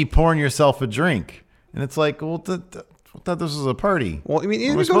 Don't be pouring yourself a drink." And it's like, well, I thought this was a party. Well, I mean,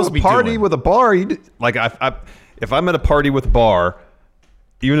 you go to a party with a bar. If I'm at a party with a bar,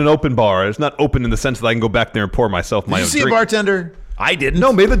 Even an open bar. It's not open in the sense that I can go back there and pour myself my own Did you see drink. a bartender? I didn't.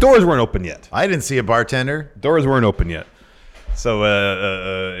 No, maybe the doors weren't open yet. I didn't see a bartender. Doors weren't open yet. So,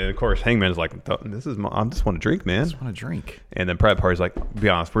 and of course, Hangman's like, I just want a drink, man. I just want a drink. And then Private Party's like, be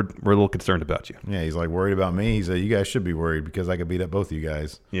honest, we're a little concerned about you. Yeah, he's like worried about me. He said, you guys should be worried because I could beat up both of you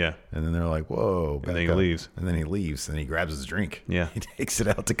guys. Yeah. And then they're like, whoa. And then he leaves. And then he leaves and he grabs his drink. Yeah. He takes it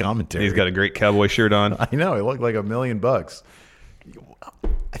out to commentary. He's got a great cowboy shirt on. I know. It looked like $1 million.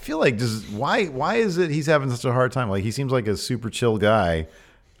 I feel like why is it he's having such a hard time? Like, he seems like a super chill guy.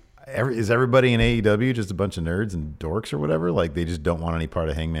 Is everybody in AEW just a bunch of nerds and dorks or whatever? Like, they just don't want any part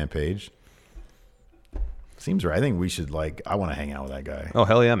of Hangman Page? Seems right. I think we should, I want to hang out with that guy. Oh,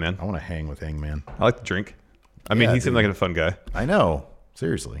 hell yeah, man. I want to hang with Hangman. I like to drink. I mean, he seemed like a fun guy. I know.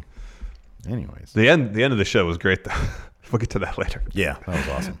 Seriously. Anyways. The end of the show was great, though. We'll get to that later. Yeah, that was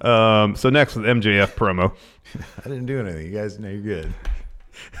awesome. So next with MJF promo. I didn't do anything. You guys know you're good.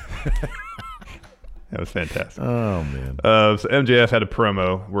 That was fantastic. Oh, man. So MJF had a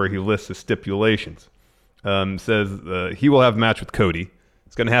promo where he lists his stipulations. Says he will have a match with Cody.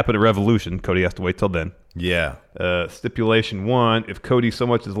 It's going to happen at Revolution. Cody has to wait till then. Yeah. Stipulation 1, if Cody so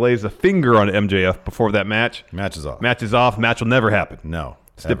much as lays a finger on MJF before that match. Match is off. Match is off. Match will never happen. No.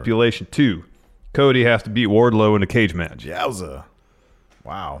 Stipulation 2, Cody has to beat Wardlow in a cage match. Yowza.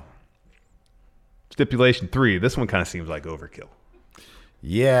 Wow. Stipulation 3, this one kind of seems like overkill.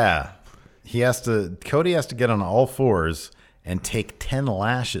 Yeah. Cody has to get on all fours and take 10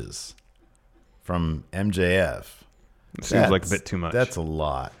 lashes from MJF. It seems like a bit too much. That's a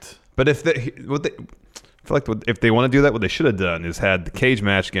lot. But I feel like if they want to do that, what they should have done is had the cage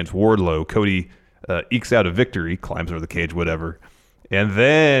match against Wardlow. Cody ekes out a victory, climbs over the cage, whatever. And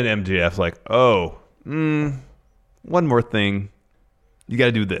then MJF's like, one more thing. You got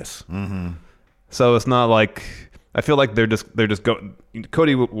to do this. Mm-hmm. So it's not like... I feel like they're just going.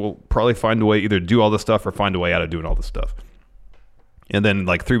 Cody will probably find a way either do all this stuff or find a way out of doing all this stuff. And then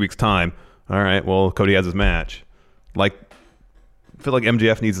 3 weeks time, all right, well, Cody has his match. I feel like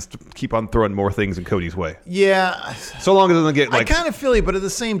MJF needs to keep on throwing more things in Cody's way. Yeah. So long as it doesn't get I kind of feel you, but at the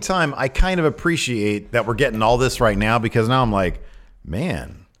same time, I kind of appreciate that we're getting all this right now because now I'm like,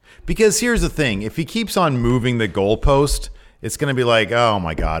 man. Because here's the thing. If he keeps on moving the goalpost, it's going to be like, oh,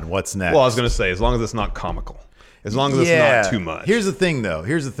 my God, what's next? Well, I was going to say, as long as it's not comical. As long as it's not too much. Here's the thing, though.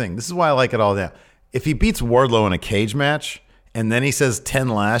 Here's the thing. This is why I like it all now. If he beats Wardlow in a cage match and then he says 10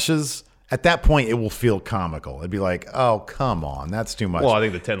 lashes, at that point, it will feel comical. It'd be like, oh, come on. That's too much. Well, I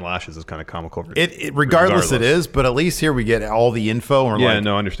think the 10 lashes is kind of comical. Regardless, it is. But at least here we get all the info. And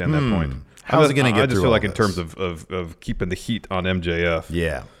I understand that point. How's it going to get through I just feel like this? in terms of keeping the heat on MJF.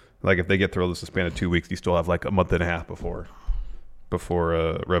 Yeah. Like if they get through this span of 2 weeks, you still have a month and a half before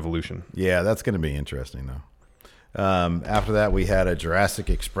Revolution. Yeah, that's going to be interesting, though. After that, we had a Jurassic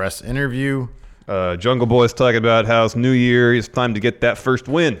Express interview. Jungle Boy's talking about how it's New Year. It's time to get that first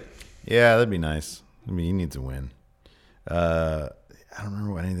win. Yeah, that'd be nice. I mean, he needs a win. I don't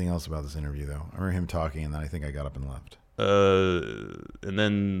remember anything else about this interview, though. I remember him talking, and then I think I got up and left. And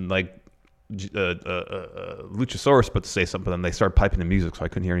then, Luchasaurus about to say something, and they started piping the music, so I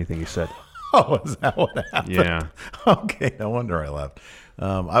couldn't hear anything he said. Oh, is that what happened? Yeah. Okay, no wonder I left.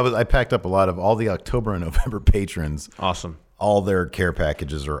 I packed up a lot of all the October and November patrons. Awesome. All their care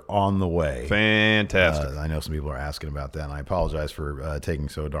packages are on the way. Fantastic. I know some people are asking about that, and I apologize for taking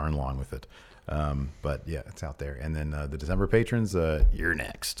so darn long with it. But yeah, it's out there. And then the December patrons, you're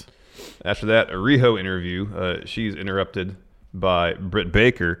next. After that, a Riho interview. She's interrupted by Britt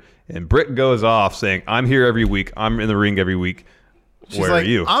Baker, and Britt goes off saying, "I'm here every week. I'm in the ring every week. Where are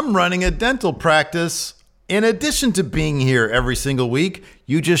you?" I'm running a dental practice. In addition to being here every single week,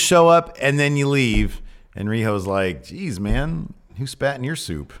 you just show up and then you leave. And Riho's like, geez, man, who spat in your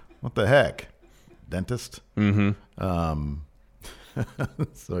soup? What the heck? Dentist? Mm-hmm.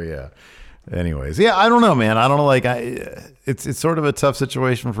 So, yeah. Anyways, yeah, I don't know, man. I don't know. It's sort of a tough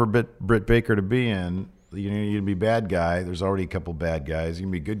situation for Britt Baker to be in. You can be bad guy. There's already a couple bad guys. You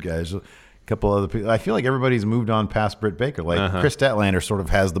can be good guys. A couple other people. I feel like everybody's moved on past Britt Baker. Chris Statlander sort of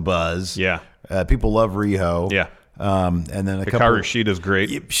has the buzz. Yeah. People love Riho. Yeah. And then Hikaru Shida's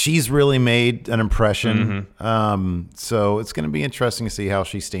great. She's really made an impression. Mm-hmm. So it's going to be interesting to see how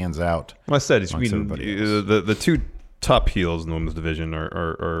she stands out. Well, I said the two top heels in the women's division are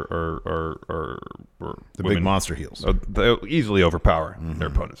the big monster heels. They easily overpower their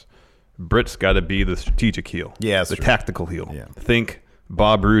opponents. Britt's got to be the strategic heel. Yeah, the tactical heel. Yeah. Think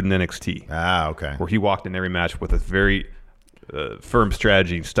Bob Roode in NXT. Ah, okay. Where he walked in every match with a very firm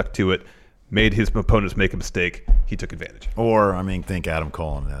strategy, stuck to it, made his opponents make a mistake. He took advantage. Or, think Adam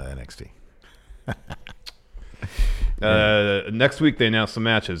Cole in NXT. Next week they announce some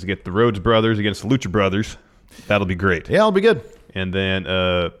matches. You get the Rhodes Brothers against the Lucha Brothers. That'll be great. Yeah, it'll be good. And then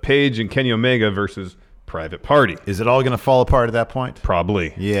Paige and Kenny Omega versus Private Party. Is it all going to fall apart at that point?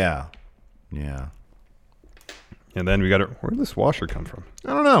 Probably. Yeah. And then we got where did this washer come from?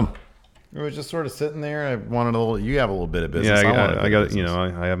 I don't know. It was just sort of sitting there. I wanted a little. You have a little bit of business. Yeah, I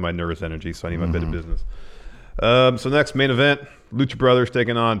got. I have my nervous energy, so I need my bit of business. So next main event: Lucha Brothers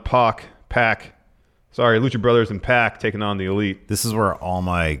taking on Pac. Sorry, Lucha Brothers and Pac taking on the Elite. This is where all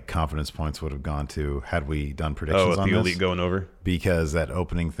my confidence points would have gone to had we done predictions on the this. Elite going over? Because that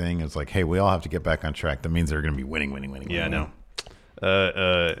opening thing is like, hey, we all have to get back on track. That means they're going to be winning. Yeah, I know.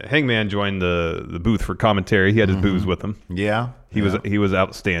 Hangman joined the booth for commentary. He had his booze with him. Yeah. He was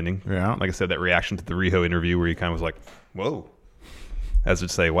outstanding. Yeah. Like I said, that reaction to the Riho interview where he kind of was like, whoa. As to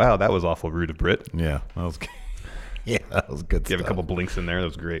say, wow, that was awful rude of Britt. Yeah. That was good Give stuff. a couple blinks in there. That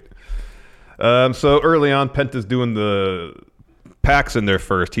was great. So early on, Penta's doing the Pac's in there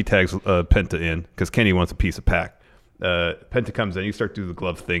first. He tags Penta in because Kenny wants a piece of Pac. Penta comes in. He starts to do the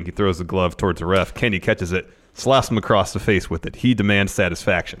glove thing. He throws the glove towards the ref. Kenny catches it, slaps him across the face with it. He demands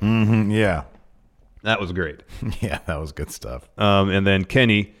satisfaction. Mm-hmm, yeah. That was great. Yeah, that was good stuff. And then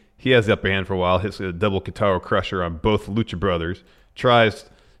Kenny, he has the upper hand for a while, hits a double Kitaro Crusher on both Lucha Brothers, tries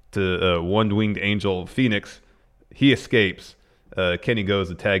to one-winged angel Phoenix. He escapes. Kenny goes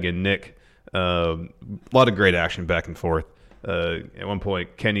to tag in Nick. A lot of great action back and forth. At one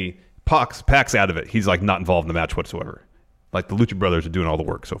point, Kenny Pac's out of it. He's like not involved in the match whatsoever. Like the Lucha Brothers are doing all the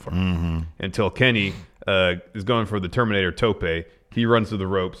work so far. Mm-hmm. Until Kenny is going for the Terminator Tope. He runs to the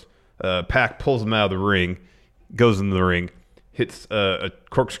ropes. Pac pulls him out of the ring, goes into the ring, hits a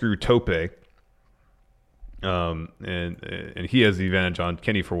corkscrew Tope. And he has the advantage on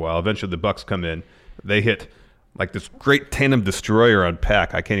Kenny for a while. Eventually the Bucks come in. They hit like this great tandem destroyer on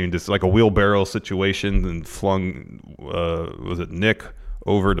Pac. I can't even just like a wheelbarrow situation and flung was it Nick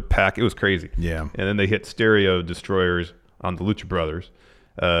over to Pac. It was crazy. Yeah. And then they hit stereo destroyers on the Lucha Brothers.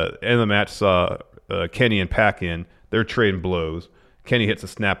 End of the match saw Kenny and Pac in. They're trading blows. Kenny hits a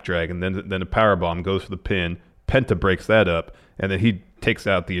Snapdragon, then a powerbomb goes for the pin. Penta breaks that up, and then he takes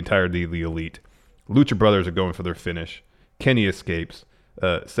out the entirety of the Elite. Lucha Brothers are going for their finish. Kenny escapes.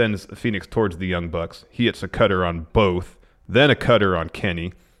 Sends Phoenix towards the Young Bucks. He hits a cutter on both, then a cutter on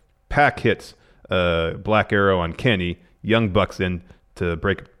Kenny. Pac hits Black Arrow on Kenny. Young Bucks in to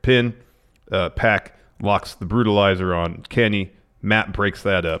break a pin. Pac locks the Brutalizer on Kenny. Matt breaks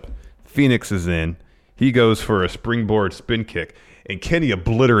that up. Phoenix is in. He goes for a springboard spin kick, and Kenny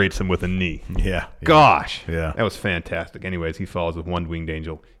obliterates him with a knee. Yeah. Gosh. Yeah. That was fantastic. Anyways, he follows with one winged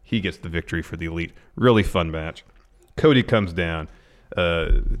angel. He gets the victory for the Elite. Really fun match. Cody comes down.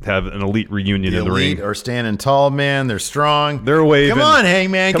 Have an Elite reunion in the ring. Elite are standing tall, man. They're strong. They're waving. Come on,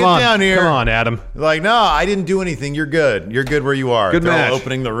 Hangman. Get down here. Come on, Adam. Like, no, I didn't do anything. You're good. You're good where you are. Good They're match. all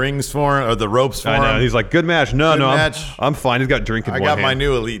opening the rings for him, or the ropes for him. I know. He's like, good match. No, Good no, match. I'm fine. He's got drink in I one got hand. my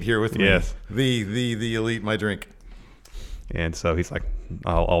new Elite here with me. Yes. The Elite, my drink. And so he's like,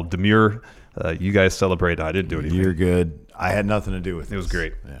 I'll demur. You guys celebrate. I didn't do anything. You're good. I had nothing to do with it. It was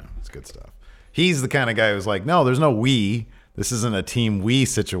great. Yeah, it's good stuff. He's the kind of guy who's like, no, there's no we. This isn't a team we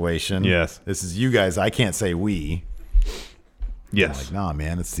situation. Yes. This is you guys. I can't say we. Yes. I'm like, nah,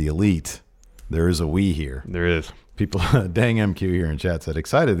 man, it's the Elite. There is a we here. There is. People, dang MQ here in chat said,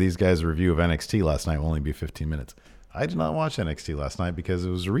 excited these guys' review of NXT last night will only be 15 minutes. I did not watch NXT last night because it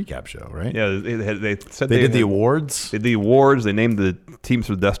was a recap show, right? Yeah, they said They did the awards. They did the awards. They named the teams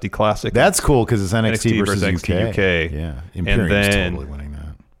for the Dusty Classic. That's cool because it's NXT versus NXT UK. Yeah, Imperium's then, totally winning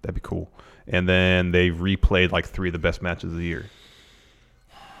that. That'd be cool. And then they replayed like 3 of the best matches of the year.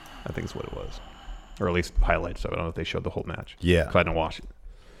 I think is what it was. Or at least highlights of it. I don't know if they showed the whole match. Yeah. 'Cause I didn't watch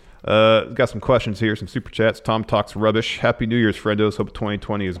it. Got some questions here, some super chats. Tom Talks Rubbish. Happy New Year's, friendos. Hope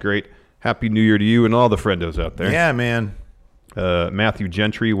 2020 is great. Happy New Year to you and all the friendos out there. Yeah, man. Matthew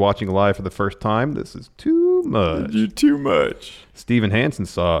Gentry watching live for the first time. This is too much. You're too much. Steven Hansen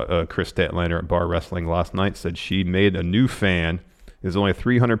saw Chris Statlander at Bar Wrestling last night. Said she made a new fan. There's only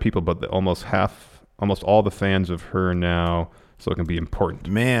 300 people, but almost all the fans of her now, so it can be important.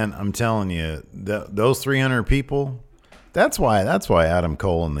 Man, I'm telling you, those 300 people, that's why Adam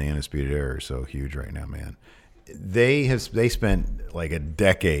Cole and the Undisputed Era are so huge right now, man. They spent like a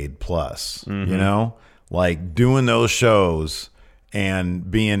decade plus, you know, like doing those shows and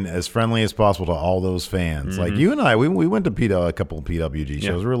being as friendly as possible to all those fans. Like you and I, we went to a couple of PWG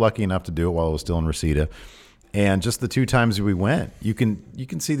shows. We were lucky enough to do it while it was still in Reseda. And just the 2 times we went, you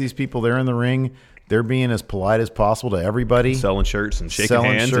can see these people. They're in the ring. They're being as polite as possible to everybody. Selling shirts and shaking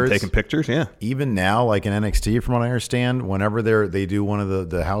hands and taking pictures. Yeah. Even now, like in NXT, from what I understand, whenever they do one of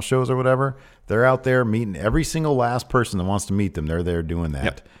the house shows or whatever, they're out there meeting every single last person that wants to meet them. They're there doing that.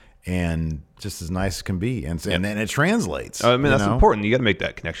 Yep. And just as nice as can be. And it translates. I mean, that's important. You got to make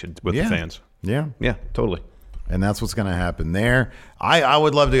that connection with the fans. Yeah. Yeah, totally. And that's what's going to happen there. I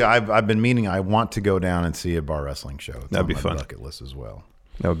would love to. I've been meaning. I want to go down and see a bar wrestling show. It's That'd be fun. Bucket list as well.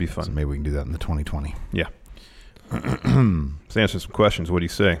 That would be fun. So maybe we can do that in the 2020. Yeah. Let's answer some questions. What do you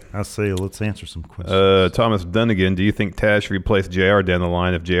say? I say let's answer some questions. Thomas Dunnigan, do you think Taz should replace JR down the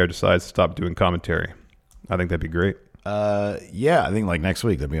line if JR decides to stop doing commentary? I think that'd be great. Yeah, I think like next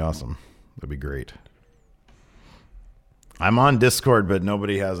week that'd be awesome. That'd be great. I'm on Discord, but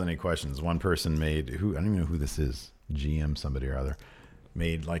nobody has any questions. One person made I don't even know who this is. GM somebody or other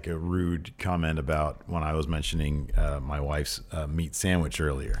made like a rude comment about when I was mentioning my wife's meat sandwich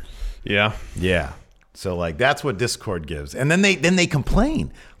earlier. Yeah. Yeah. So like that's what Discord gives. And then they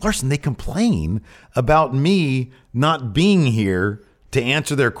complain. Larson, they complain about me not being here to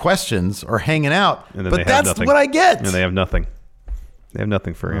answer their questions or hanging out. But that's nothing. What I get. And they have nothing. They have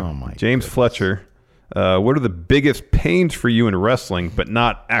nothing for you. Oh my James goodness. Fletcher, what are the biggest pains for you in wrestling, but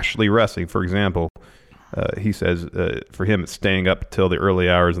not actually wrestling? For example, he says for him it's staying up till the early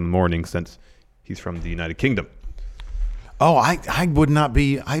hours in the morning since he's from the United Kingdom. Oh, I would not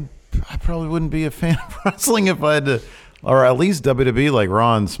be. I probably wouldn't be a fan of wrestling if I had to, or at least WWE like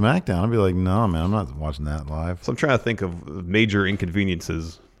Raw and SmackDown. I'd be like, no, man, I'm not watching that live. So I'm trying to think of major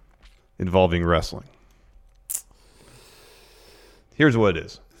inconveniences involving wrestling. Here's what it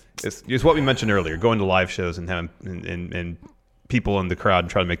is. It's what we mentioned earlier, going to live shows and having and people in the crowd and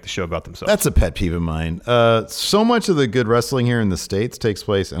try to make the show about themselves. That's a pet peeve of mine. So much of the good wrestling here in the States takes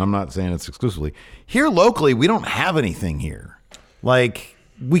place, and I'm not saying it's exclusively. Here locally, we don't have anything here. Like,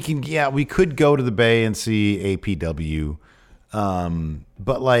 we could go to the Bay and see APW.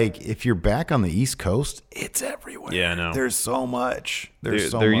 But like, if you're back on the East Coast, it's everywhere. Yeah, I know. There's so much. There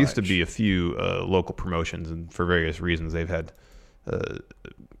used to be a few local promotions, and for various reasons, they've had,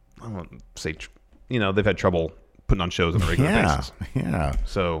 I won't say, they've had trouble putting on shows on a regular basis. Yeah.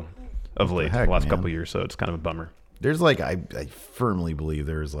 So, of late, the last couple of years, so it's kind of a bummer. There's like, I firmly believe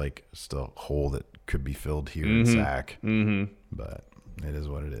there's like still a hole that could be filled here in SAC. Mm-hmm. But it is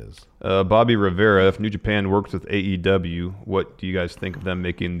what it is. Bobby Rivera, if New Japan works with AEW, what do you guys think of them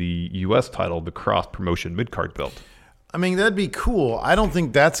making the U.S. title the cross-promotion mid-card belt? I mean, that'd be cool. I don't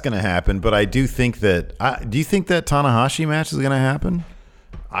think that's going to happen, but I do think that... do you think that Tanahashi match is going to happen?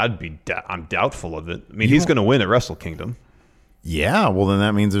 I'm doubtful of it. I mean, he's going to win at Wrestle Kingdom. Yeah, well, then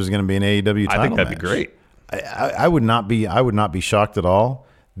that means there's going to be an AEW title I think that'd match. Be great. I would not be shocked at all.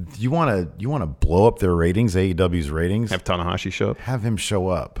 You want to blow up their ratings, AEW's ratings? Have Tanahashi show up? Have him show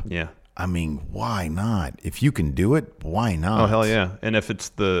up. Yeah. I mean, why not? If you can do it, why not? Oh, hell yeah. And if it's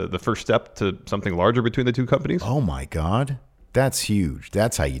the first step to something larger between the two companies? Oh, my God. That's huge.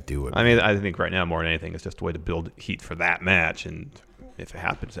 That's how you do it. I mean, I think right now, more than anything, it's just a way to build heat for that match. And if it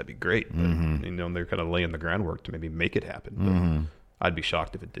happens, that'd be great. But, they're kind of laying the groundwork to maybe make it happen. But I'd be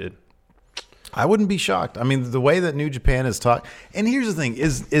shocked if it did. I wouldn't be shocked. I mean, the way that New Japan is talk, and here's the thing: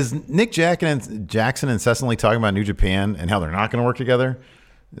 is Nick Jackson incessantly talking about New Japan and how they're not going to work together?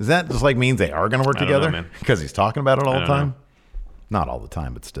 Does that just like means they are going to work together? Because he's talking about it all the time. Not all the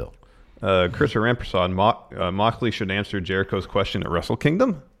time, but still. Chris Rampersad, Moxley should answer Jericho's question at Wrestle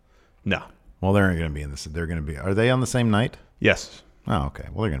Kingdom. No. Well, they're going to be in this. They're going to be. Are they on the same night? Yes. Oh, okay.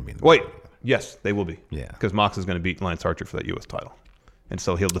 Well, they're going to be in the Wait. Yes, they will be. Yeah. Because Mox is going to beat Lance Archer for that U.S. title. And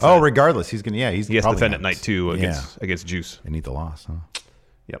so he'll defend. Oh, regardless. He's going to, he has to defend at night 2 against Juice. They need the loss, huh?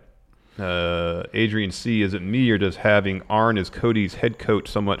 Yep. Adrian C., is it me or does having Arn as Cody's head coach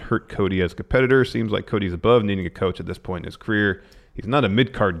somewhat hurt Cody as a competitor? Seems like Cody's above needing a coach at this point in his career. He's not a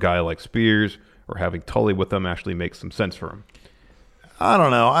mid-card guy like Spears, or having Tully with them actually makes some sense for him. I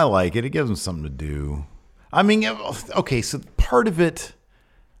don't know. I like it. It gives him something to do. I mean, okay, so part of it,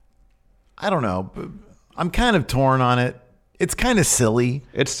 I don't know. I'm kind of torn on it. It's kind of silly.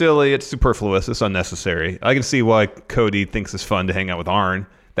 It's silly. It's superfluous. It's unnecessary. I can see why Cody thinks it's fun to hang out with Arn.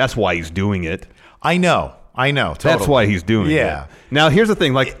 That's why he's doing it. I know. Totally. That's why he's doing it. Yeah. Now, here's the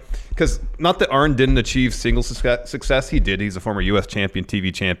thing. Because not that Arn didn't achieve single success. He did. He's a former U.S. champion,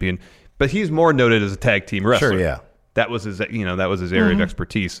 TV champion. But he's more noted as a tag team wrestler. Sure, yeah. That was his area of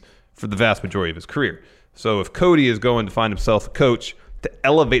expertise for the vast majority of his career. So if Cody is going to find himself a coach to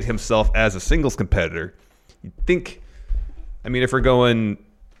elevate himself as a singles competitor, you'd think... I mean, if we're going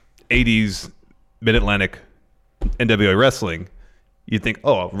 80s Mid-Atlantic NWA wrestling, you'd think,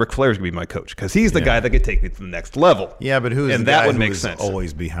 oh, Ric Flair's going to be my coach because he's the guy that could take me to the next level. Yeah, but who's and the that guy would who make was sense.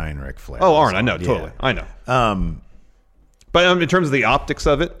 always behind Ric Flair? Oh, Arn, I know, totally. I know. But in terms of the optics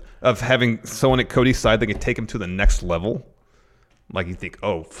of it, of having someone at Cody's side that can take him to the next level, like you think,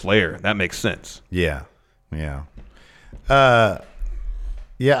 oh, Flair, that makes sense. Yeah. Yeah,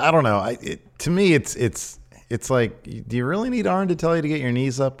 I don't know. To me, it's like, do you really need Arn to tell you to get your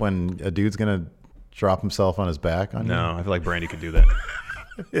knees up when a dude's gonna drop himself on his back on you? No, I feel like Brandy could do that.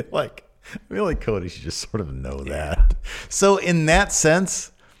 I feel like Cody should just sort of know that. So in that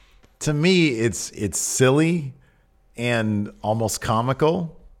sense, to me, it's silly and almost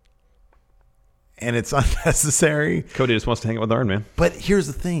comical, and it's unnecessary. Cody just wants to hang out with Arn, man. But here's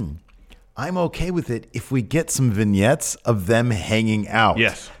the thing. I'm okay with it if we get some vignettes of them hanging out.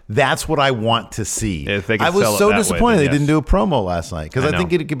 Yes. That's what I want to see. If they can I was sell it so that way, disappointed then they didn't do a promo last night because I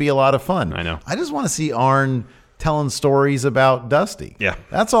think it could be a lot of fun. I know. I just want to see Arn telling stories about Dusty. Yeah.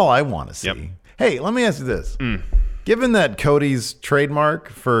 That's all I want to see. Yep. Hey, let me ask you this. Given that Cody's trademark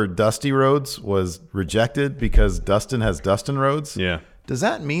for Dusty Rhodes was rejected because Dustin has Dustin Rhodes, does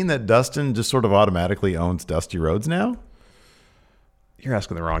that mean that Dustin just sort of automatically owns Dusty Rhodes now? You're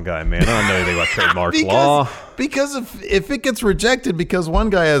asking the wrong guy, man. I don't know anything about trademark law. Because if it gets rejected because one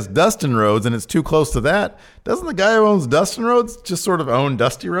guy has Dustin Rhodes and it's too close to that, doesn't the guy who owns Dustin Rhodes just sort of own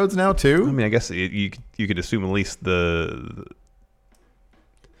Dusty Rhodes now too? I mean, I guess you could assume at least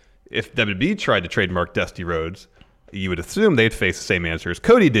if WWE tried to trademark Dusty Rhodes, you would assume they'd face the same answer as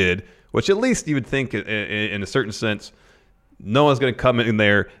Cody did, which at least you would think in a certain sense, no one's going to come in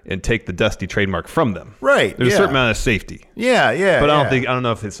there and take the Dusty trademark from them. Right. There's a certain amount of safety. Yeah. But I don't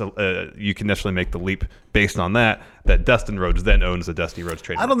know if it's you can necessarily make the leap based on that Dustin Rhodes then owns the Dusty Rhodes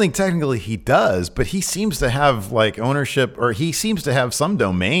trademark. I don't think technically he does, but he seems to have like ownership, or he seems to have some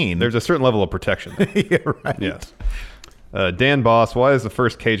domain. There's a certain level of protection. Yeah, right. Yes. Dan Boss, why is the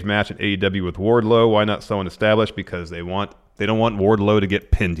first cage match at AEW with Wardlow? Why not someone established? Because they don't want Wardlow to get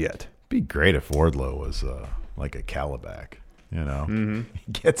pinned yet. It'd be great if Wardlow was like a Calabac. You know, He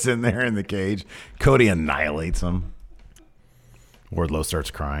gets in there in the cage. Cody annihilates him. Wardlow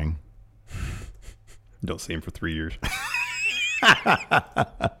starts crying. Don't see him for 3 years.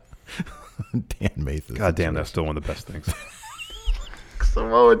 Dan Mathis. God damn, that's still one of the best things.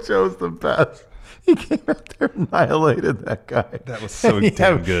 Samoa Joe's the best. He came out there and annihilated that guy. That was so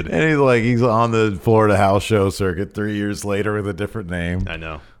damn good. And he's on the Florida house show circuit 3 years later with a different name. I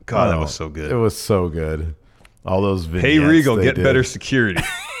know. God, that was so good. It was so good. All those vignettes. Hey, Regal, get better security.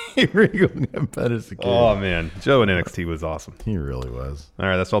 Hey, Regal, get better security. Oh, man. Joe in NXT was awesome. He really was. All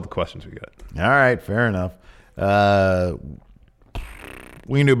right, that's all the questions we got. All right, fair enough.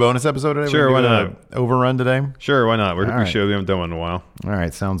 We can do a bonus episode today? Sure, why not? Overrun today? Sure, why not? We right. haven't done one in a while. All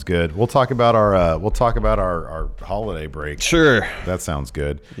right, sounds good. We'll talk about our holiday break. Sure. That sounds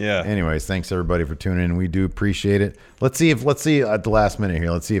good. Yeah. Anyways, thanks everybody for tuning in. We do appreciate it. Let's see at the last minute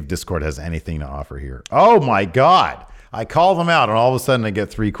here. Let's see if Discord has anything to offer here. Oh my God. I call them out and all of a sudden I get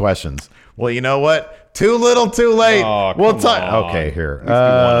 3 questions. Well, you know what? Too little, too late. Oh, we'll come talk. on. Okay, here. At least be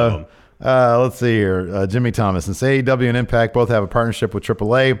one of them. Let's see here. Jimmy Thomas, since AEW and Impact both have a partnership with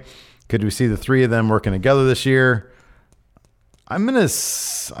AAA, could we see the 3 of them working together this year?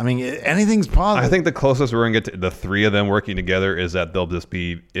 Anything's possible. I think the closest we're going to get to the 3 of them working together is that they'll just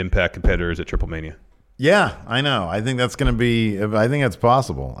be Impact competitors at Triple Mania. Yeah, I know. I think that's going to be. I think that's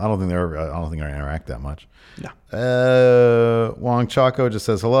possible. I don't think they're going to interact that much. No. Wong Chaco just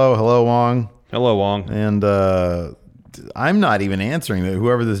says hello, Wong. Hello, Wong. And I'm not even answering that.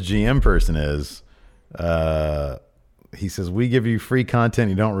 Whoever this GM person is, he says we give you free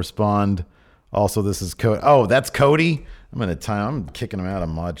content. You don't respond. Also, this is Cody. Oh, that's Cody. I'm kicking him out of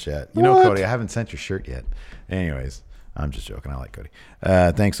Mod Chat. You know, Cody, I haven't sent your shirt yet. Anyways, I'm just joking. I like Cody.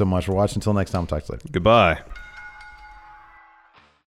 Thanks so much for watching. Until next time, talk to you later. Goodbye.